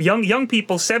 Like young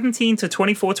people, 17 to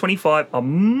 24, 25, are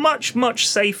much, much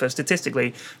safer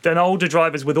statistically than older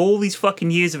drivers with all these fucking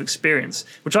years of experience,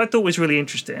 which I thought was really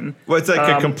interesting. Well, it's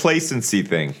like a complacency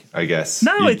thing, I guess.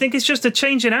 No, I think it's just a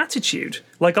change in attitude.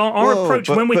 Like our approach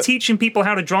when we're teaching people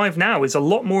how to drive now is a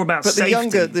lot more about safety.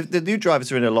 But the new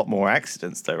drivers are in a lot more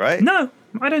accidents, though, right? No,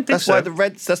 I don't think so.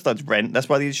 That's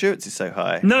why the insurance is so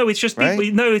high. No, it's just right?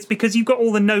 it's because you've got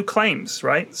all the no claims,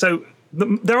 right? So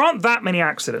there aren't that many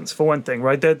accidents, for one thing,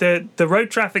 right? The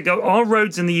road traffic, our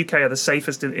roads in the UK are the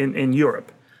safest in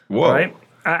Europe. Whoa. Right?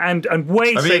 And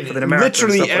way safer than America.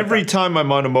 Literally every time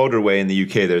I'm on a motorway in the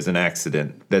UK, there's an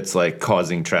accident that's like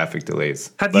causing traffic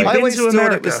delays. Have you I been always to thought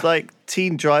America? it was like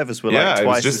teen drivers were Yeah, like I was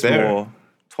twice just as there. more.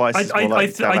 Twice as more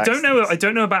likely to have I don't know. accidents. I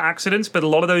don't know about accidents, but a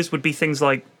lot of those would be things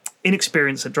like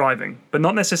inexperience at driving, but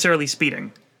not necessarily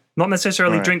speeding, not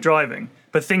necessarily drink driving,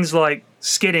 but things like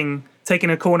skidding,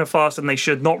 taking a corner faster than they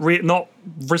should, not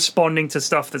responding to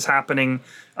stuff that's happening,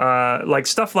 like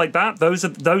stuff like that.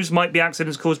 Those might be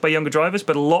accidents caused by younger drivers,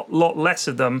 but a lot less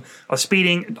of them are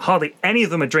speeding. Hardly any of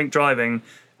them are drink driving.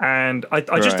 And I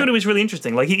just thought it was really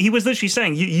interesting. Like he was literally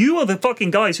saying, you are the fucking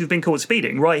guys who've been caught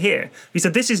speeding right here. He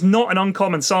said, this is not an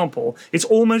uncommon sample. It's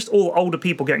almost all older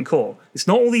people getting caught. It's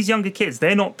not all these younger kids.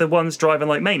 They're not the ones driving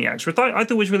like maniacs, which I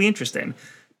thought was really interesting.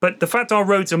 But the fact our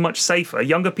roads are much safer,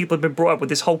 younger people have been brought up with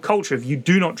this whole culture of you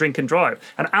do not drink and drive.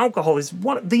 And alcohol is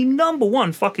the number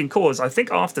one fucking cause, I think,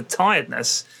 after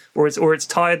tiredness, or it's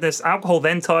tiredness, alcohol,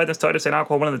 then tiredness and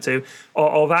alcohol, one of the two,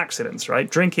 of accidents, right?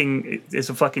 Drinking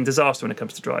is a fucking disaster when it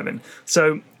comes to driving.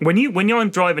 So when you're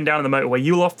driving down the motorway,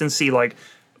 you'll often see like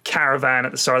caravan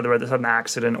at the side of the road that's had an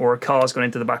accident, or a car's gone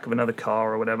into the back of another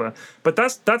car or whatever. But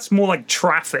that's more like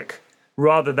traffic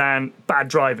rather than bad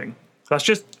driving. That's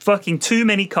just fucking too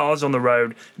many cars on the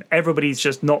road, and everybody's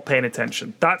just not paying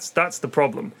attention. That's the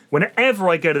problem. Whenever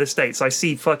I go to the States, I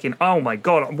see fucking, oh my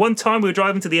God. One time we were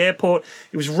driving to the airport,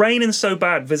 it was raining so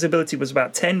bad, visibility was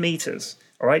about 10 meters,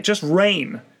 all right? Just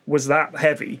rain was that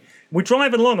heavy. We're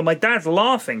driving along, and my dad's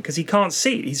laughing because he can't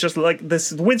see. He's just like,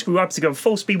 the windscreen wipers are going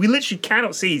full speed. We literally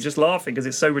cannot see. He's just laughing because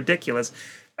it's so ridiculous.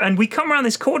 And we come around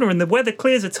this corner and the weather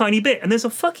clears a tiny bit, and there's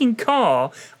a fucking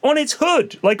car on its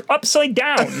hood, like upside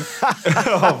down.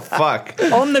 Oh, fuck.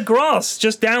 On the grass,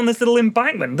 just down this little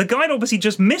embankment. The guy had obviously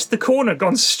just missed the corner,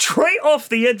 gone straight off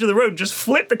the edge of the road, just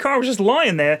flipped the car, was just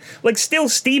lying there, like still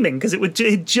steaming because it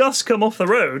had just come off the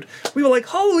road. We were like,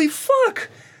 holy fuck.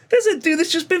 There's a dude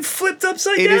that's just been flipped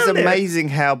upside down. It is there. amazing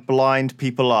how blind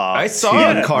people are. I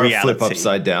saw a car flip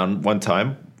upside down one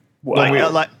time. Go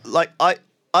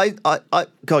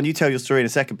on, you tell your story in a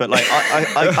second, but like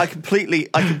I completely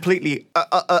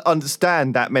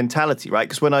understand that mentality, right?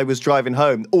 Because when I was driving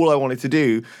home, all I wanted to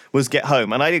do was get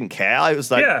home, and I didn't care. I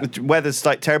was like, the weather's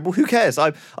like terrible. Who cares?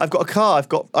 I've got a car.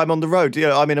 I'm on the road. You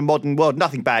know, I'm in a modern world.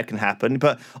 Nothing bad can happen.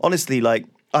 But honestly, like,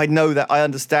 I know that I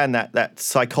understand that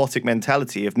psychotic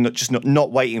mentality of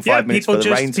not waiting 5 minutes for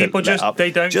the rain to let up.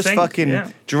 They don't just think,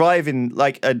 fucking driving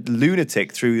like a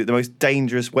lunatic through the most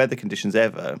dangerous weather conditions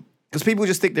ever. Because people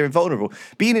just think they're invulnerable.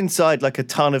 Being inside like a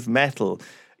ton of metal,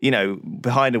 you know,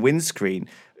 behind a windscreen,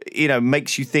 you know,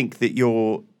 makes you think that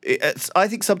I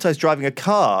think sometimes driving a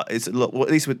car is, at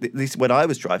least when I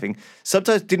was driving,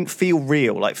 sometimes didn't feel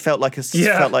real. Like felt like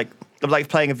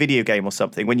playing a video game or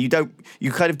something. When you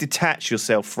kind of detach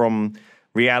yourself from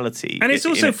reality. And it's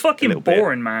also fucking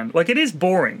boring, man. Like, it is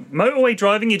boring. Motorway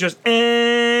driving, you just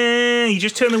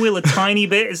turn the wheel a tiny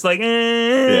bit. It's like,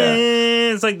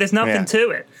 it's like there's nothing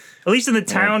to it. At least in the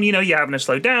town, you know, you're having to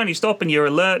slow down, you stop and you're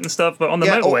alert and stuff. But on the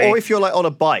motorway, or if you're like on a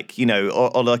bike, you know,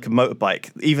 or like a motorbike,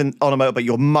 even on a motorbike,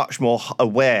 you're much more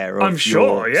aware of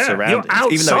your surroundings. You're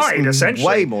outside, even though it's essentially.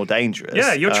 Way more dangerous.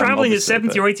 Yeah, you're traveling at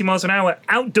 70 or 80 miles an hour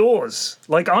outdoors.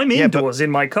 Like, I'm indoors in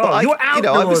my car. You're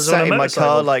outdoors. I was sat in my car,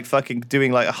 motorcycle. like fucking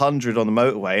doing like 100 on the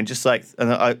motorway, and just like,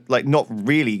 and I like not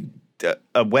really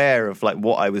aware of like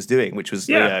what I was doing, which was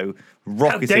you know,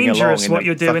 rocketing along in what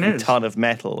you're doing is. Ton of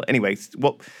metal. Anyway,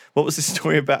 what was the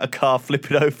story about a car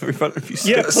flipping over in front of you?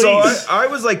 Yeah, please. So I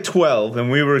was like 12, and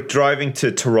we were driving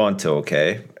to Toronto.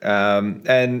 Okay,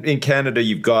 and in Canada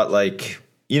you've got like.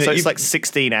 You know, so it's like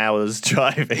 16 hours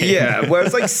driving. Yeah, well,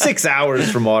 it's like 6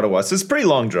 hours from Ottawa, so it's a pretty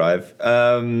long drive.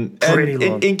 Pretty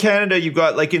long. In Canada, you've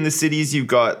got like in the cities, you've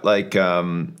got like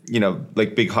you know,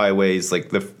 like big highways, like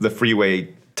the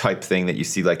freeway type thing that you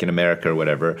see like in America or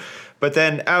whatever. But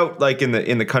then out like in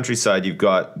the countryside, you've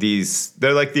got these.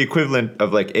 They're like the equivalent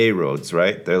of like A roads,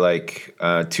 right? They're like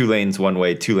 2 lanes one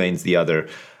way, 2 lanes the other.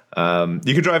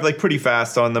 You can drive like pretty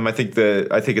fast on them. I think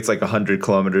it's like 100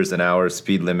 kilometers an hour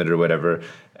speed limit or whatever.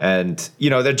 And you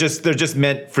know, they're just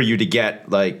meant for you to get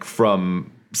like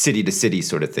from city to city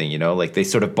sort of thing, you know, like they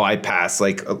sort of bypass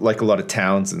like a lot of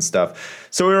towns and stuff.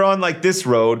 So we were on like this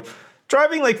road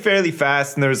driving like fairly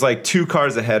fast, and there was like 2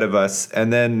 cars ahead of us,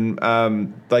 and then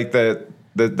like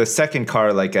the second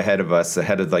car like ahead of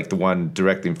like the one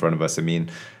directly in front of us,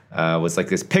 was like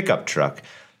this pickup truck.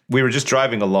 We were just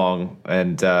driving along,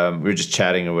 and we were just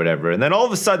chatting or whatever, and then all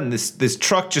of a sudden this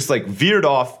truck just like veered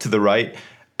off to the right,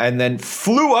 and then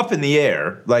flew up in the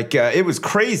air. Like, it was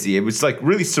crazy. It was like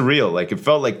really surreal. Like, it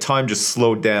felt like time just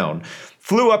slowed down.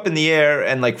 Flew up in the air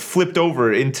and like flipped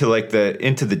over into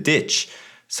the ditch.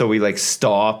 So we like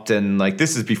stopped, and like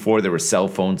this is before there were cell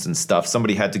phones and stuff.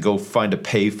 Somebody had to go find a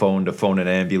payphone to phone an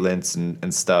ambulance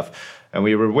and stuff. And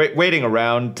we were waiting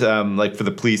around like for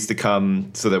the police to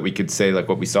come so that we could say like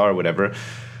what we saw or whatever.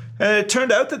 And it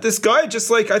turned out that this guy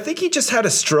just like, I think he just had a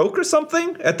stroke or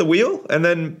something at the wheel. And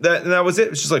then that was it. It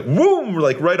was just like, whoom,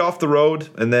 like right off the road.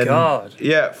 And then,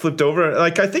 flipped over.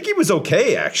 Like, I think he was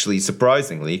okay, actually,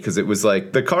 surprisingly, because it was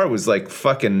like, the car was like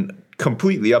fucking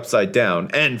completely upside down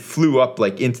and flew up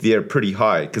like into the air pretty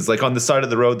high. Because like on the side of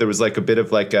the road, there was like a bit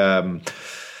of like,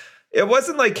 it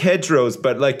wasn't like hedgerows,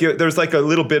 but like there's like a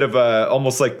little bit of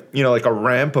almost like, you know, like a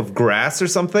ramp of grass or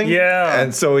something. Yeah.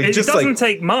 And so it just doesn't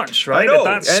take much, right? I know.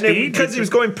 At that speed. Because he was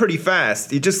going pretty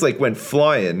fast, he just like went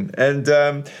flying. And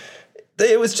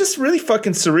it was just really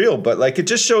fucking surreal. But like, it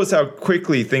just shows how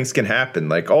quickly things can happen.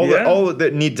 Like all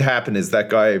that need to happen is that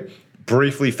guy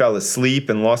briefly fell asleep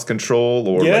and lost control,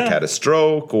 or like had a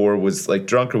stroke, or was like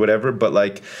drunk or whatever. But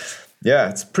like,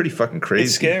 yeah, it's pretty fucking crazy.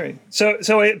 It's scary. So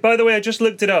by the way, I just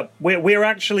looked it up. We're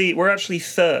actually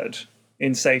third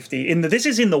in safety. This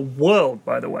is in the world,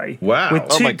 by the way. Wow. With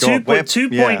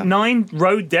 2.9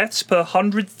 road deaths per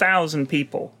 100,000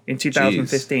 people in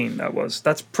 2015. Jeez.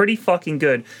 That's pretty fucking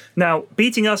good. Now,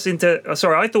 beating us into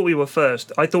I thought we were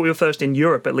first. I thought we were first in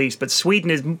Europe at least, but Sweden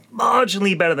is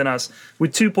marginally better than us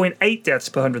with 2.8 deaths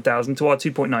per 100,000 to our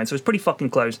 2.9. So it's pretty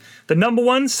fucking close. The number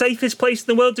one safest place in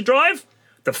the world to drive?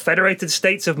 The Federated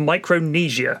States of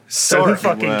Micronesia. So who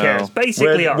fucking cares?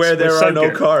 Basically us. Where there are no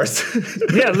cars.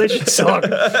 Yeah, literally.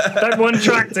 That one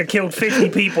tractor killed 50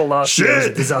 people last year. It was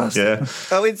a disaster.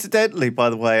 Yeah. Oh, incidentally,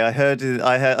 by the way,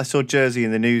 I saw Jersey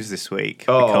in the news this week.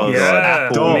 Oh, because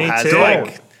Apple has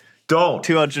like Don't.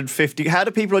 250. How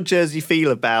do people on Jersey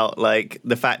feel about like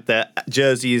the fact that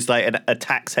Jersey is like a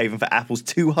tax haven for Apple's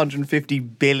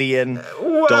 $250 billion of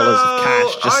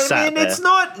cash just sat there? It's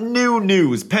not new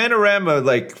news. Panorama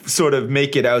like sort of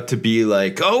make it out to be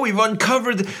like, oh, we've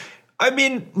uncovered. I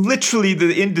mean, literally,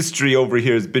 the industry over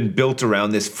here has been built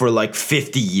around this for like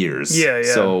 50 years. Yeah.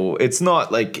 So it's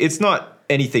not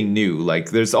anything new.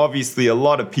 Like, there's obviously a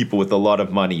lot of people with a lot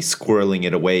of money squirreling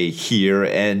it away here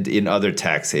and in other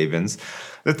tax havens.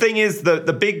 The thing is,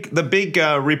 the big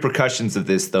repercussions of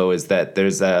this, though, is that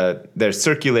they're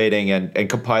circulating and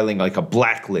compiling like a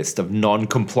blacklist of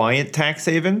non-compliant tax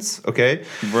havens. Okay,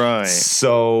 right.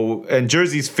 So, and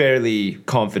Jersey's fairly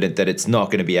confident that it's not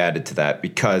going to be added to that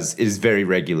because it is very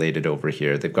regulated over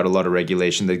here. They've got a lot of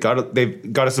regulation. They've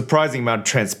got a surprising amount of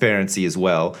transparency as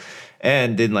well.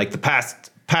 And in like the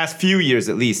past few years,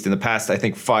 at least in the past, I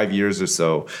think 5 years or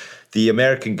so, the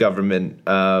American government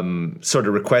sort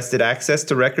of requested access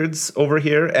to records over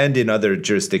here and in other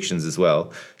jurisdictions as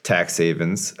well, tax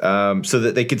havens, so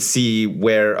that they could see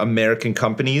where American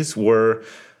companies were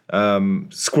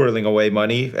squirreling away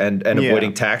money and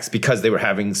avoiding tax because they were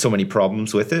having so many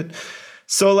problems with it.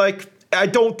 So, like, I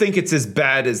don't think it's as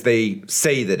bad as they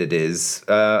say that it is.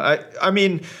 I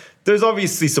mean, there's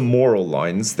obviously some moral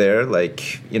lines there.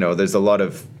 Like, you know, there's a lot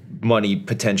of money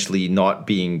potentially not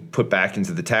being put back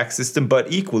into the tax system.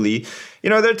 But equally, you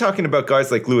know, they're talking about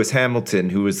guys like Lewis Hamilton,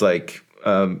 who was like,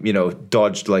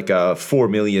 dodged like a $4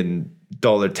 million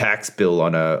tax bill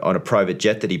on a private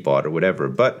jet that he bought or whatever.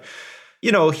 But,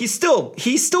 you know, he's still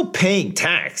paying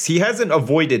tax. He hasn't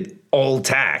avoided all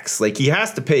tax. Like, he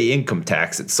has to pay income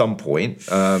tax at some point.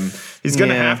 He's going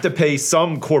to have to pay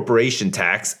some corporation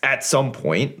tax at some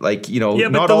point. Like, you know,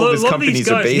 not all of his companies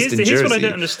are based in Jersey. Here's what I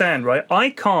don't understand, right?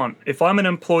 I can't, if I'm an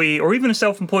employee or even a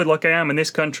self-employed like I am in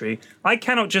this country, I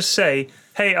cannot just say,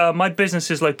 hey, my business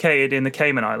is located in the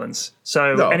Cayman Islands.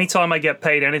 So anytime I get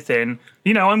paid anything,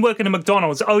 you know, I'm working at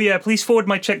McDonald's. Oh, yeah, please forward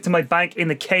my check to my bank in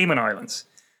the Cayman Islands.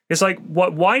 It's like,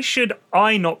 why should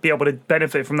I not be able to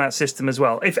benefit from that system as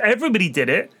well? If everybody did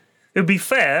it, it would be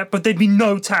fair, but there'd be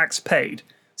no tax paid.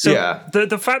 So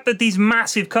the fact that these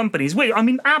massive companies, I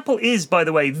mean, Apple is, by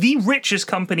the way, the richest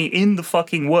company in the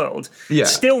fucking world. Yeah.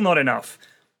 Still not enough.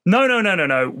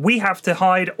 No. We have to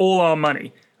hide all our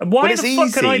money. Why the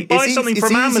fuck can I buy something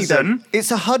from Amazon?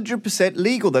 It's 100%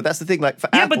 legal, though. That's the thing. Like, for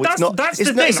Apple, but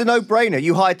it's a no-brainer.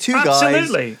 You hire two guys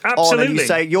on, and you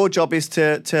say your job is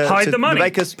to hide the money,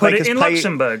 put it in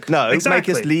Luxembourg. Make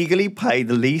us legally pay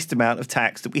the least amount of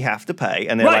tax that we have to pay.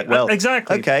 And they're like, well,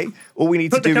 exactly. Okay, all we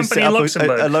need to do is set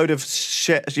up a load of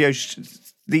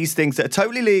these things that are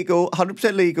totally legal,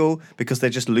 100% legal, because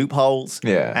they're just loopholes.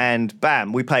 Yeah. And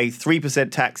bam, we pay 3%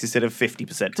 tax instead of 50%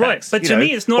 tax. Right, but to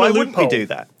me, it's not a loophole. Why wouldn't we do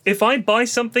that? If I buy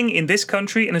something in this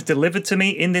country and it's delivered to me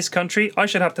in this country, I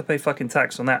should have to pay fucking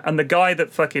tax on that. And the guy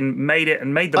that fucking made it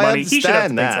and made the money, he should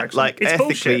have to pay tax on it. It's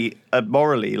ethically, bullshit.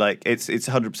 Morally, it's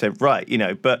 100% right,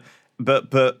 but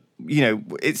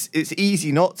it's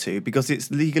easy not to because it's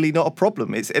legally not a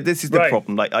problem. This is the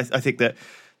problem. Like I think that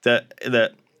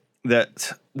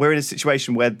we're in a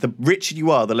situation where the richer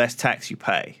you are, the less tax you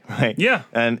pay, right? Yeah,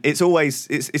 and it's always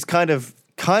it's kind of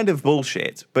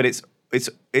bullshit, but it's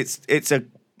a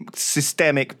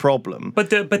systemic problem. But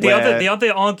the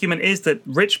other argument is that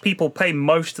rich people pay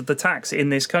most of the tax in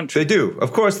this country. They do,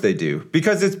 of course they do,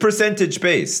 because it's percentage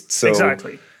based. So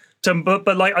exactly. So,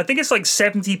 but like I think it's like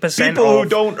 70%. People who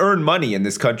don't earn money in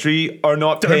this country are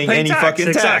not paying any tax, fucking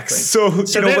exactly. tax. So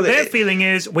their feeling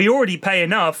is we already pay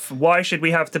enough. Why should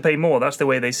we have to pay more? That's the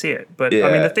way they see it. But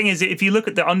I mean, the thing is, if you look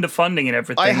at the underfunding and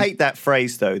everything, I hate that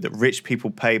phrase though. That rich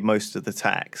people pay most of the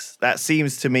tax. That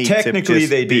seems to me technically to just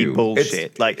they be do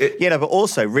bullshit. But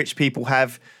also rich people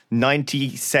have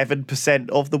 97%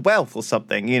 of the wealth or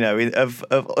something, of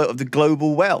the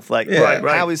global wealth. Right.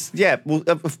 How is, well,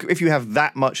 if you have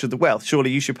that much of the wealth,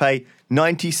 surely you should pay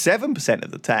 97%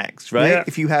 of the tax, right? Yeah.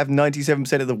 If you have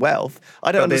 97% of the wealth,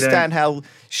 I don't understand how,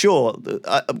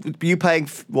 you paying,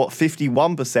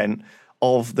 51%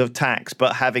 of the tax,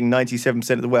 but having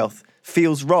 97% of the wealth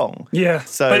feels wrong. Yeah.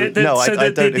 So, I don't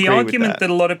agree the argument with that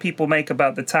a lot of people make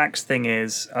about the tax thing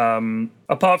is,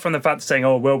 apart from the fact of saying,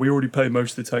 oh, well, we already pay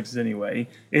most of the taxes anyway,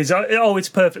 is, it's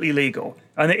perfectly legal.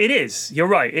 And it is. You're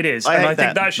right, it is. I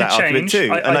think that should change.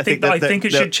 Too. I think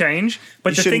it should change.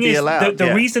 But the thing is,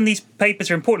 the reason these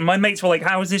papers are important, my mates were like,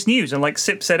 how is this news? And like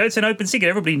Sip said, it's an open secret.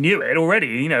 Everybody knew it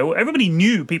already. Everybody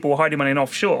knew people were hiding money in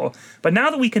offshore. But now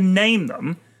that we can name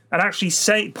them and actually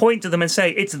point to them and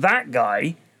say, it's that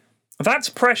guy, that's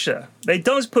pressure. It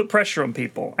does put pressure on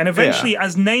people. And eventually,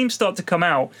 as names start to come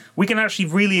out, we can actually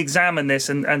really examine this.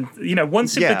 And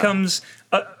once it becomes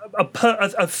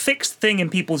a fixed thing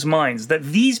in people's minds that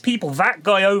these people, that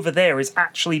guy over there is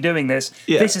actually doing this,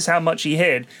 this is how much he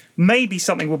hid, maybe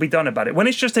something will be done about it. When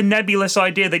it's just a nebulous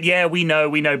idea that, we know,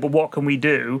 but what can we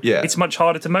do? It's much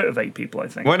harder to motivate people, I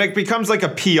think. When it becomes like a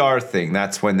PR thing,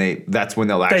 that's when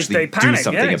they'll actually they panic, do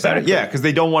something about it. Yeah, because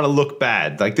they don't want to look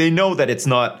bad. Like they know that it's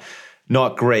not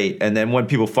great, and then when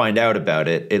people find out about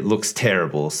it, it looks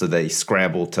terrible, so they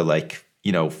scramble to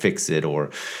fix it, or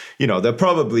they'll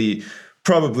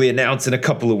probably announce in a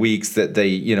couple of weeks that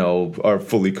they are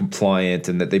fully compliant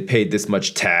and that they paid this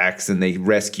much tax and they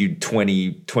rescued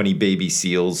 20 baby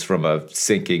seals from a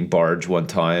sinking barge one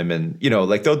time, and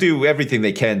they'll do everything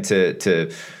they can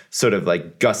to sort of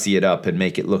like gussy it up and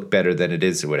make it look better than it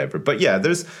is or whatever. But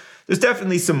there's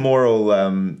definitely some moral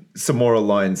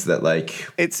lines that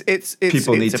it's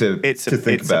people need to think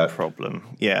it's about. A problem,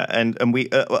 and we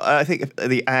I think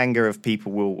the anger of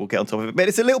people will get on top of it, but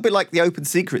it's a little bit like the open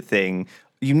secret thing.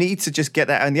 You need to just get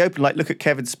that out in the open. Like look at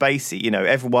Kevin Spacey.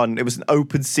 It was an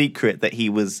open secret that he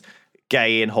was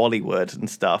gay in Hollywood and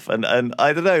stuff, and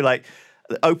I don't know,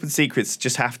 open secrets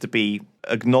just have to be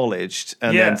acknowledged,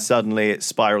 and then suddenly it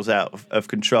spirals out of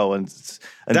control. And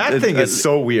that thing is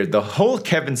so weird. The whole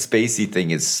Kevin Spacey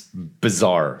thing is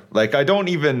bizarre. I don't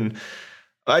even.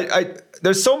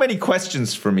 There's so many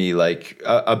questions for me,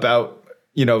 about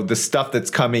the stuff that's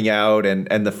coming out,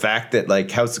 and the fact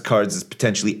that House of Cards is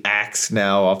potentially axed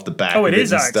now off the back. Oh, it of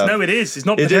is axed. Stuff. No, it is. It's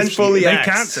not it potentially. Is fully they axed.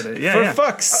 cancelled it. For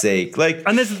fuck's sake!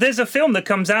 And there's a film that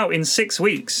comes out in 6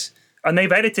 weeks. And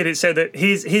they've edited it so that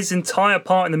his entire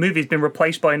part in the movie has been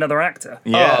replaced by another actor.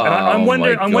 Yeah, and I'm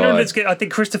wondering if it's I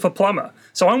think Christopher Plummer.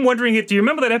 So I'm wondering do you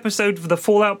remember that episode of the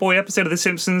Fallout Boy episode of The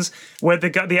Simpsons where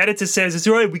the editor says it's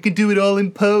all right, we can do it all in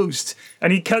post,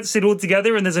 and he cuts it all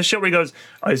together, and there's a shot where he goes,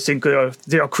 I think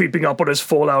they are creeping up on us,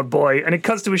 Fallout Boy, and it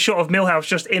cuts to a shot of Milhouse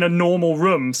just in a normal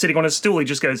room sitting on a stool. He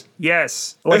just goes,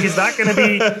 yes. Is that going to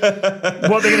be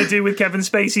what they're going to do with Kevin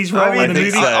Spacey's role in the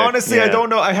movie? Honestly, I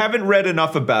don't know. I haven't read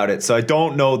enough about it, so I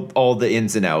don't know all the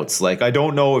ins and outs. I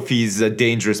don't know if he's a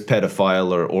dangerous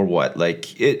pedophile or what.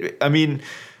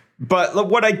 But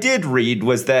what I did read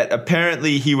was that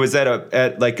apparently he was at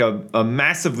a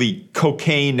massively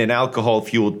cocaine and alcohol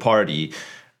fueled party,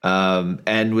 and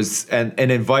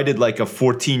invited a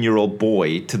 14-year-old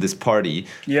boy to this party.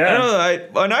 Yeah.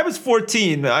 When I was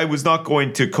 14, I was not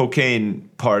going to cocaine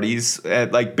parties,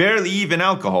 barely even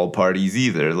alcohol parties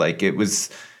either.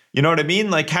 You know what I mean?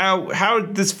 Like how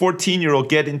did this 14-year-old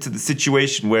get into the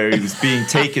situation where he was being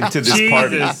taken to this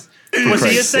party? Well, so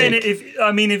you're saying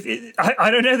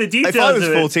I don't know the details. If I was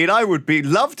 14, I would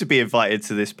love to be invited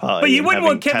to this party. But you wouldn't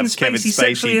want Kevin Spacey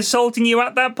sexually assaulting you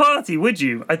at that party, would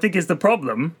you? I think is the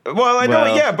problem. Well, I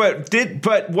know, yeah, but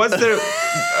was there?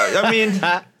 I mean,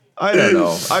 I don't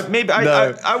know.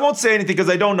 I won't say anything because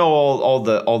I don't know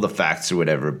all the facts or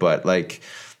whatever. But like,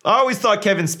 I always thought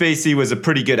Kevin Spacey was a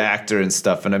pretty good actor and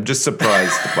stuff, and I'm just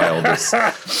surprised by all this.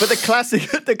 But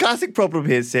the classic problem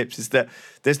here, Sips, is that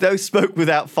there's no smoke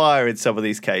without fire in some of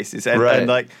these cases, and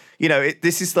like, you know,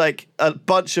 this is like a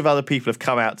bunch of other people have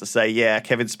come out to say, yeah,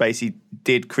 Kevin Spacey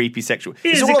did creepy sexual.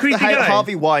 It's all the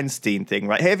Harvey Weinstein thing,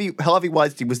 right? Harvey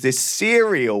Weinstein was this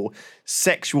serial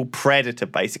sexual predator,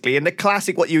 basically, and the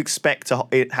classic what you expect to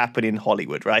happen in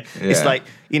Hollywood, right? Yeah. It's like,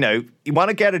 you know, you want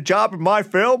to get a job in my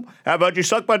film? How about you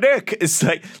suck my dick? It's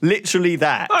like literally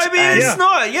that. I mean, it's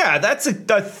not. Yeah, that's a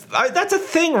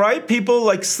thing, right? People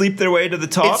like sleep their way to the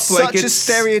top. It's such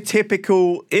a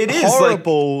stereotypical,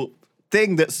 horrible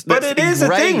thing that's but it is a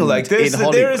thing. Like there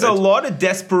is a lot of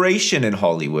desperation in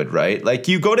Hollywood, right? Like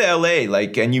you go to LA,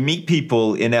 like, and you meet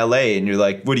people in LA, and you're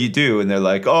like, "What do you do?" And they're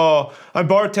like, "Oh, I'm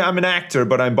an actor,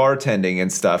 but I'm bartending and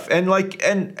stuff." And like,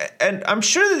 and I'm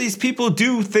sure that these people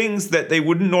do things that they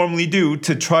wouldn't normally do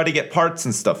to try to get parts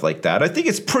and stuff like that. I think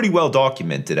it's pretty well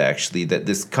documented, actually, that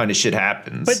this kind of shit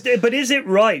happens. But is it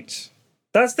right?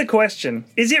 That's the question.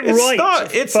 Is it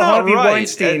right it's for not Harvey right.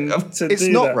 Weinstein to do that? It's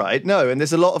not right, no. And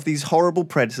there's a lot of these horrible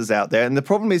predators out there. And the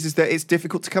problem is that it's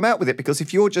difficult to come out with it because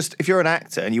if you're an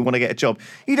actor and you want to get a job,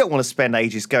 you don't want to spend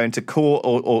ages going to court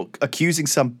or accusing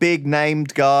some big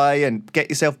named guy and get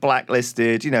yourself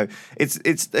blacklisted. You know, it's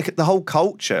the whole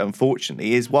culture,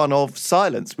 unfortunately, is one of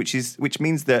silence, which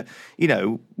means that, you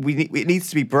know, it needs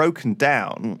to be broken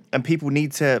down and people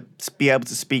need to be able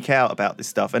to speak out about this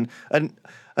stuff and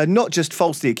not just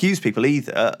falsely accuse people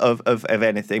either of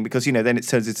anything, because, you know, then it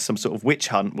turns into some sort of witch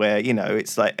hunt where, you know,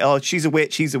 it's like, oh, she's a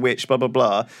witch, he's a witch, blah, blah,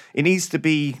 blah. It needs to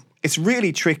be, it's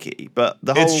really tricky, but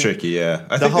it's tricky, yeah.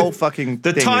 The whole fucking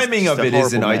the timing of it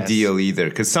isn't mess. Ideal either,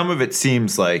 because some of it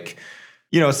seems like,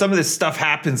 you know, some of this stuff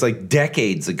happens like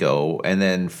decades ago, and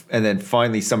then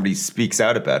finally somebody speaks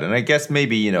out about it. And I guess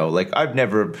maybe, you know, like I've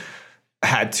never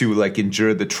had to like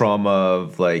endure the trauma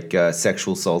of like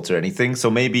sexual assault or anything. So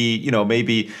maybe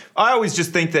I always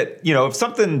just think that, you know, if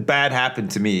something bad happened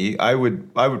to me, I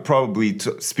would probably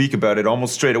speak about it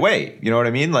almost straight away. You know what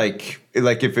I mean? Like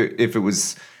if it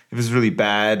was really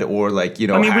bad, or like, you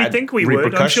know, I mean, we think we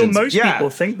would. I'm sure most people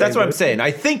think that's what I'm saying. I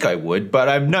think I would, but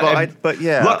I'm not. But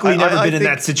luckily, never been in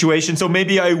that situation, so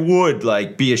maybe I would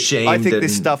like be ashamed. I think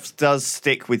this stuff does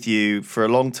stick with you for a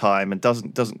long time and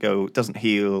doesn't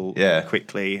heal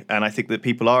quickly. And I think that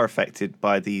people are affected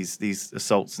by these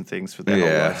assaults and things for their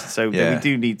whole lives. So we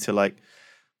do need to like.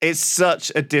 It's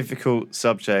such a difficult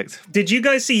subject. Did you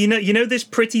guys see, you know this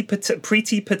Priti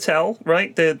Patel,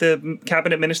 right? The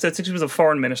cabinet minister, I think she was a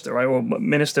foreign minister, right? Or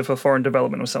minister for foreign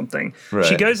development or something. Right.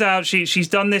 She goes out, she's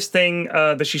done this thing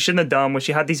that she shouldn't have done, where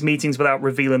she had these meetings without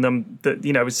revealing them. That,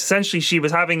 you know, essentially she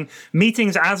was having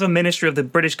meetings as a minister of the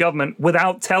British government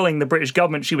without telling the British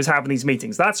government she was having these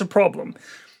meetings. That's a problem.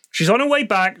 She's on her way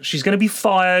back. She's going to be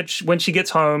fired when she gets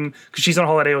home because she's on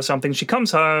holiday or something. She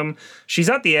comes home. She's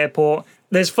at the airport.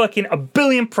 There's fucking a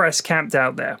billion press camped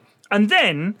out there. And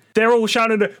then they're all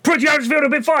shouting, Priti Huddersfield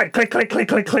have been fired. Click, click, click,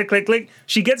 click, click, click, click.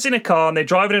 She gets in a car and they're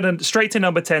driving it straight to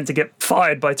number 10 to get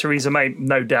fired by Theresa May,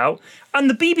 no doubt. And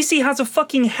the BBC has a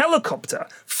fucking helicopter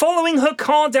following her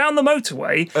car down the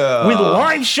motorway with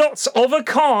live shots of a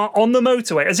car on the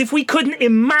motorway, as if we couldn't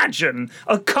imagine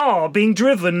a car being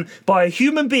driven by a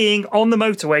human being on the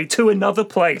motorway to another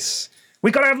place. We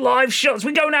got to have live shots.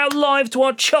 We're going out live to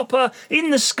our chopper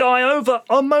in the sky over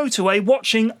a motorway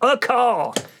watching a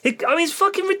car. It's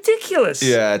fucking ridiculous.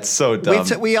 Yeah, it's so dumb.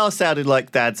 We are sounding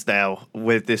like dads now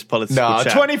with this political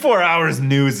chat. 24 hours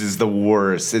news is the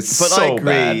worst. But so I agree.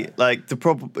 Bad. Like the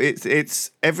problem,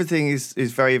 it's everything is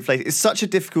very inflated. It's such a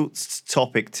difficult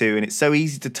topic too, and it's so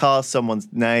easy to tar someone's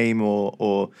name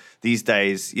or these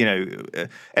days, you know,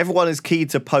 everyone is keen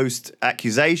to post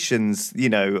accusations, you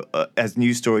know, as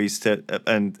news stories to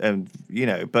and you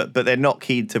know, but they're not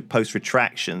keen to post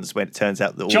retractions when it turns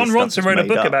out that all John Ronson wrote a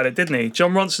book up. about it, didn't he?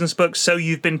 John Ronson's book, So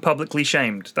You've Been Publicly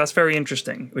Shamed. That's very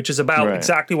interesting, which is about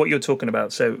exactly what you're talking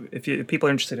about. So if people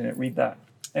are interested in it, read that.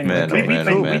 Anyway,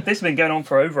 this has been going on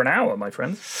for over an hour, my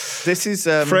friend. This is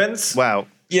friends. Wow.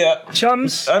 Yeah,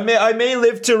 chums. I may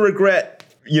live to regret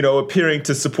appearing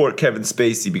to support Kevin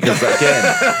Spacey because,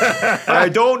 again, I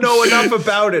don't know enough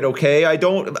about it, okay?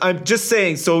 I'm just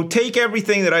saying, so take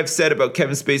everything that I've said about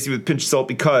Kevin Spacey with a pinch of salt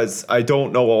because I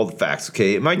don't know all the facts,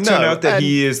 okay? It might turn out that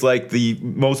he is like the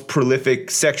most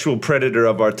prolific sexual predator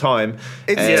of our time.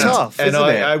 It's tough, and isn't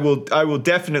it? I will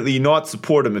definitely not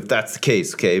support him if that's the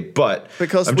case, okay? But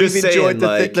because I'm we've just enjoyed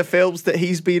saying, the films that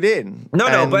he's been in.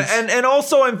 But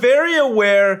also I'm very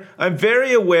aware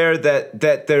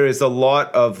that there is a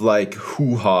lot of like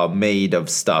hoo-ha made of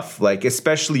stuff, like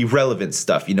especially relevant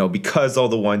stuff, because all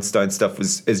the Weinstein stuff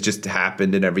has just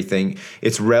happened and everything.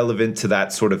 It's relevant to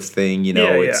that sort of thing,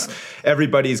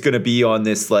 everybody's going to be on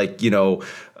this like,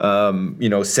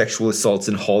 sexual assaults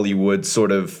in Hollywood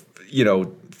sort of,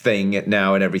 thing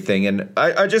now and everything. And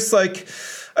I just like,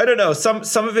 I don't know,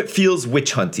 some of it feels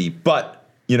witch hunty, but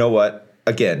you know what?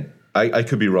 Again, I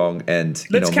could be wrong, and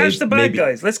let's catch the bad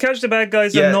guys. Let's catch the bad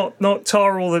guys and not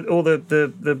tar all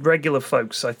the regular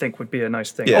folks. I think would be a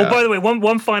nice thing. Yeah. Oh, by the way,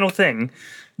 one final thing.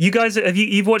 You guys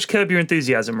you've watched Curb Your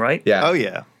Enthusiasm, right? Yeah. Oh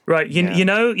yeah. Right. You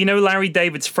know Larry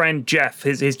David's friend Jeff,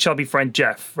 his chubby friend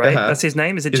Jeff, right? Uh-huh. That's his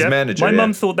name. Is it His Jeff? manager, My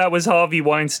mum thought that was Harvey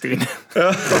Weinstein. She was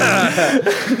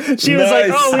Nice.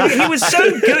 like, "Oh, he was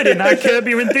so good in that Curb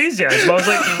Your Enthusiasm." I was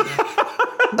like,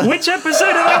 which episode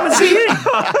of that was he in?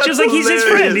 She was like, he's his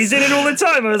friend. He's in it all the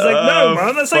time. I was like, no,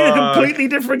 man, that's like a completely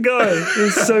different guy. It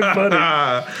was so funny.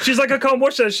 She's like, I can't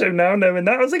watch that show now knowing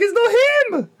that. I was like, it's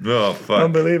not him. Oh, fuck.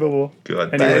 Unbelievable.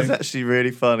 God, That is actually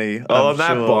really funny. Well, on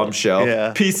that bombshell.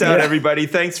 Yeah. Peace out, everybody.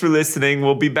 Thanks for listening.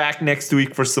 We'll be back next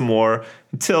week for some more.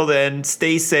 Until then,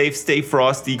 stay safe, stay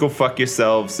frosty, go fuck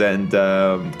yourselves, and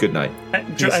good night.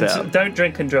 And don't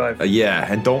drink and drive.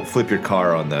 And don't flip your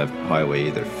car on the highway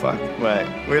either. Fuck. Right.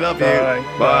 We love you. Bye.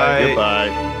 Bye.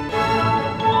 Goodbye.